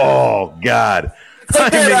 oh, God.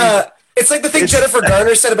 It's like the thing Jennifer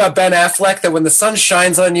Garner said about Ben Affleck, that when the sun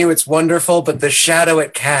shines on you, it's wonderful, but the shadow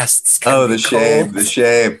it casts can be cold. The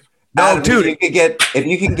shame. No, Adam, dude. If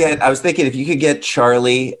you can get, I was thinking if you could get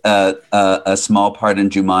Charlie a small part in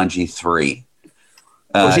Jumanji 3.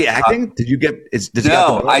 Was he acting? Did you get? He just wants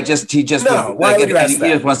to be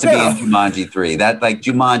in Jumanji 3. That like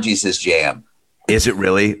Jumanji's his jam. Is it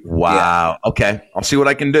really? Wow. Yeah. Okay, I'll see what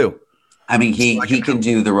I can do. I mean, he can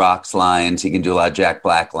do The Rock's lines. He can do a lot of Jack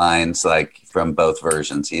Black lines, like from both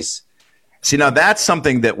versions. See, now that's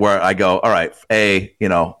something that where I go, all right. I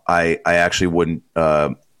actually wouldn't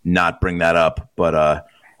not bring that up, but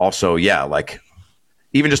also, yeah, like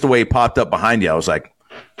even just the way he popped up behind you, I was like,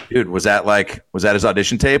 dude, was that his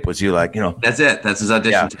audition tape? Was he like, That's it. That's his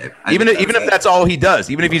audition tape. Even if that's all he does,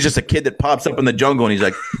 even if he's just a kid that pops up in the jungle and he's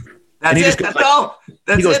like, he goes,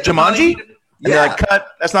 Jumanji? And you're like, cut.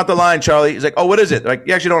 That's not the line, Charlie. He's like, oh, what is it? They're like,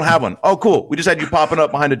 you actually don't have one. Oh, cool. We just had you popping up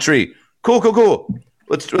behind a tree. Cool.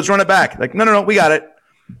 Let's run it back. Like, no, we got it.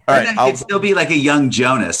 All right. He'd still be like a young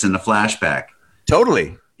Jonas in the flashback.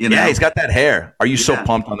 Totally. Yeah, he's got that hair. Are you so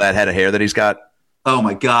pumped on that head of hair that he's got? Oh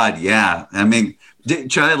my God, yeah. I mean,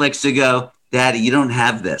 Charlie likes to go, Daddy, you don't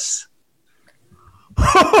have this.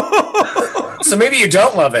 So maybe you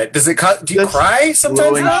don't love it. Do you cry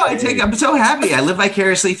sometimes? No, I'm so happy. I live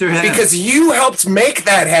vicariously through him. Because you helped make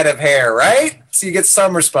that head of hair, right? So you get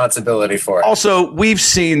some responsibility for it. Also, we've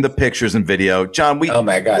seen the pictures and video. John, oh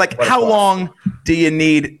my God. Like, how long do you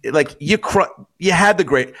need? Like, you had the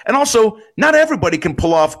great. And also, not everybody can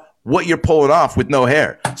pull off what you're pulling off with no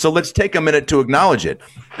hair. So let's take a minute to acknowledge it.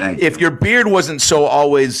 If your beard wasn't so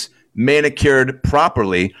always manicured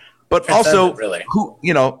properly, but also, really.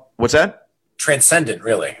 What's that? Transcendent,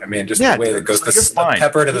 really. I mean, just the way that goes the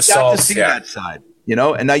pepper to the salt. You got to see that side,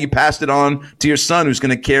 and now you passed it on to your son, who's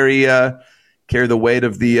going to carry the weight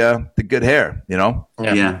of the good hair.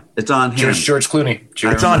 Yeah, it's on him. George Clooney.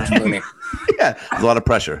 It's on him. Yeah, there's a lot of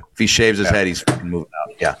pressure. If he shaves his head, he's moving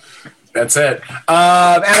out. Yeah. That's it.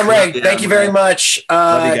 Adam Ray, thank you very much.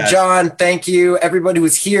 John, thank you. Everybody who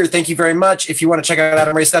was here, thank you very much. If you want to check out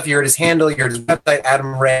Adam Ray's stuff, you heard his handle, you heard his website,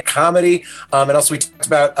 Adam Ray Comedy. And also we talked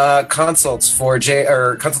about consultations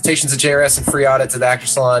at JRS and free audits at the Actor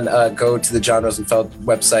Salon. Go to the John Rosenfeld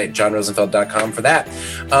website, johnrosenfeld.com for that.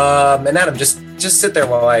 And Adam, just sit there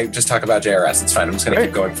while I just talk about JRS. It's fine. I'm just going to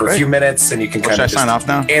keep going for a few minutes, and you can kind of sign off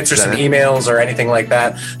now? Answer some emails or anything like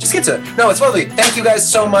that. Just get to it. No, it's lovely. Thank you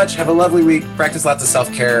guys so much. Have a lovely week. Practice lots of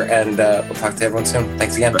self-care, and we'll talk to everyone soon.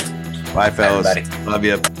 Thanks again. Bye, fellas. Bye, everybody. Love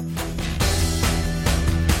you.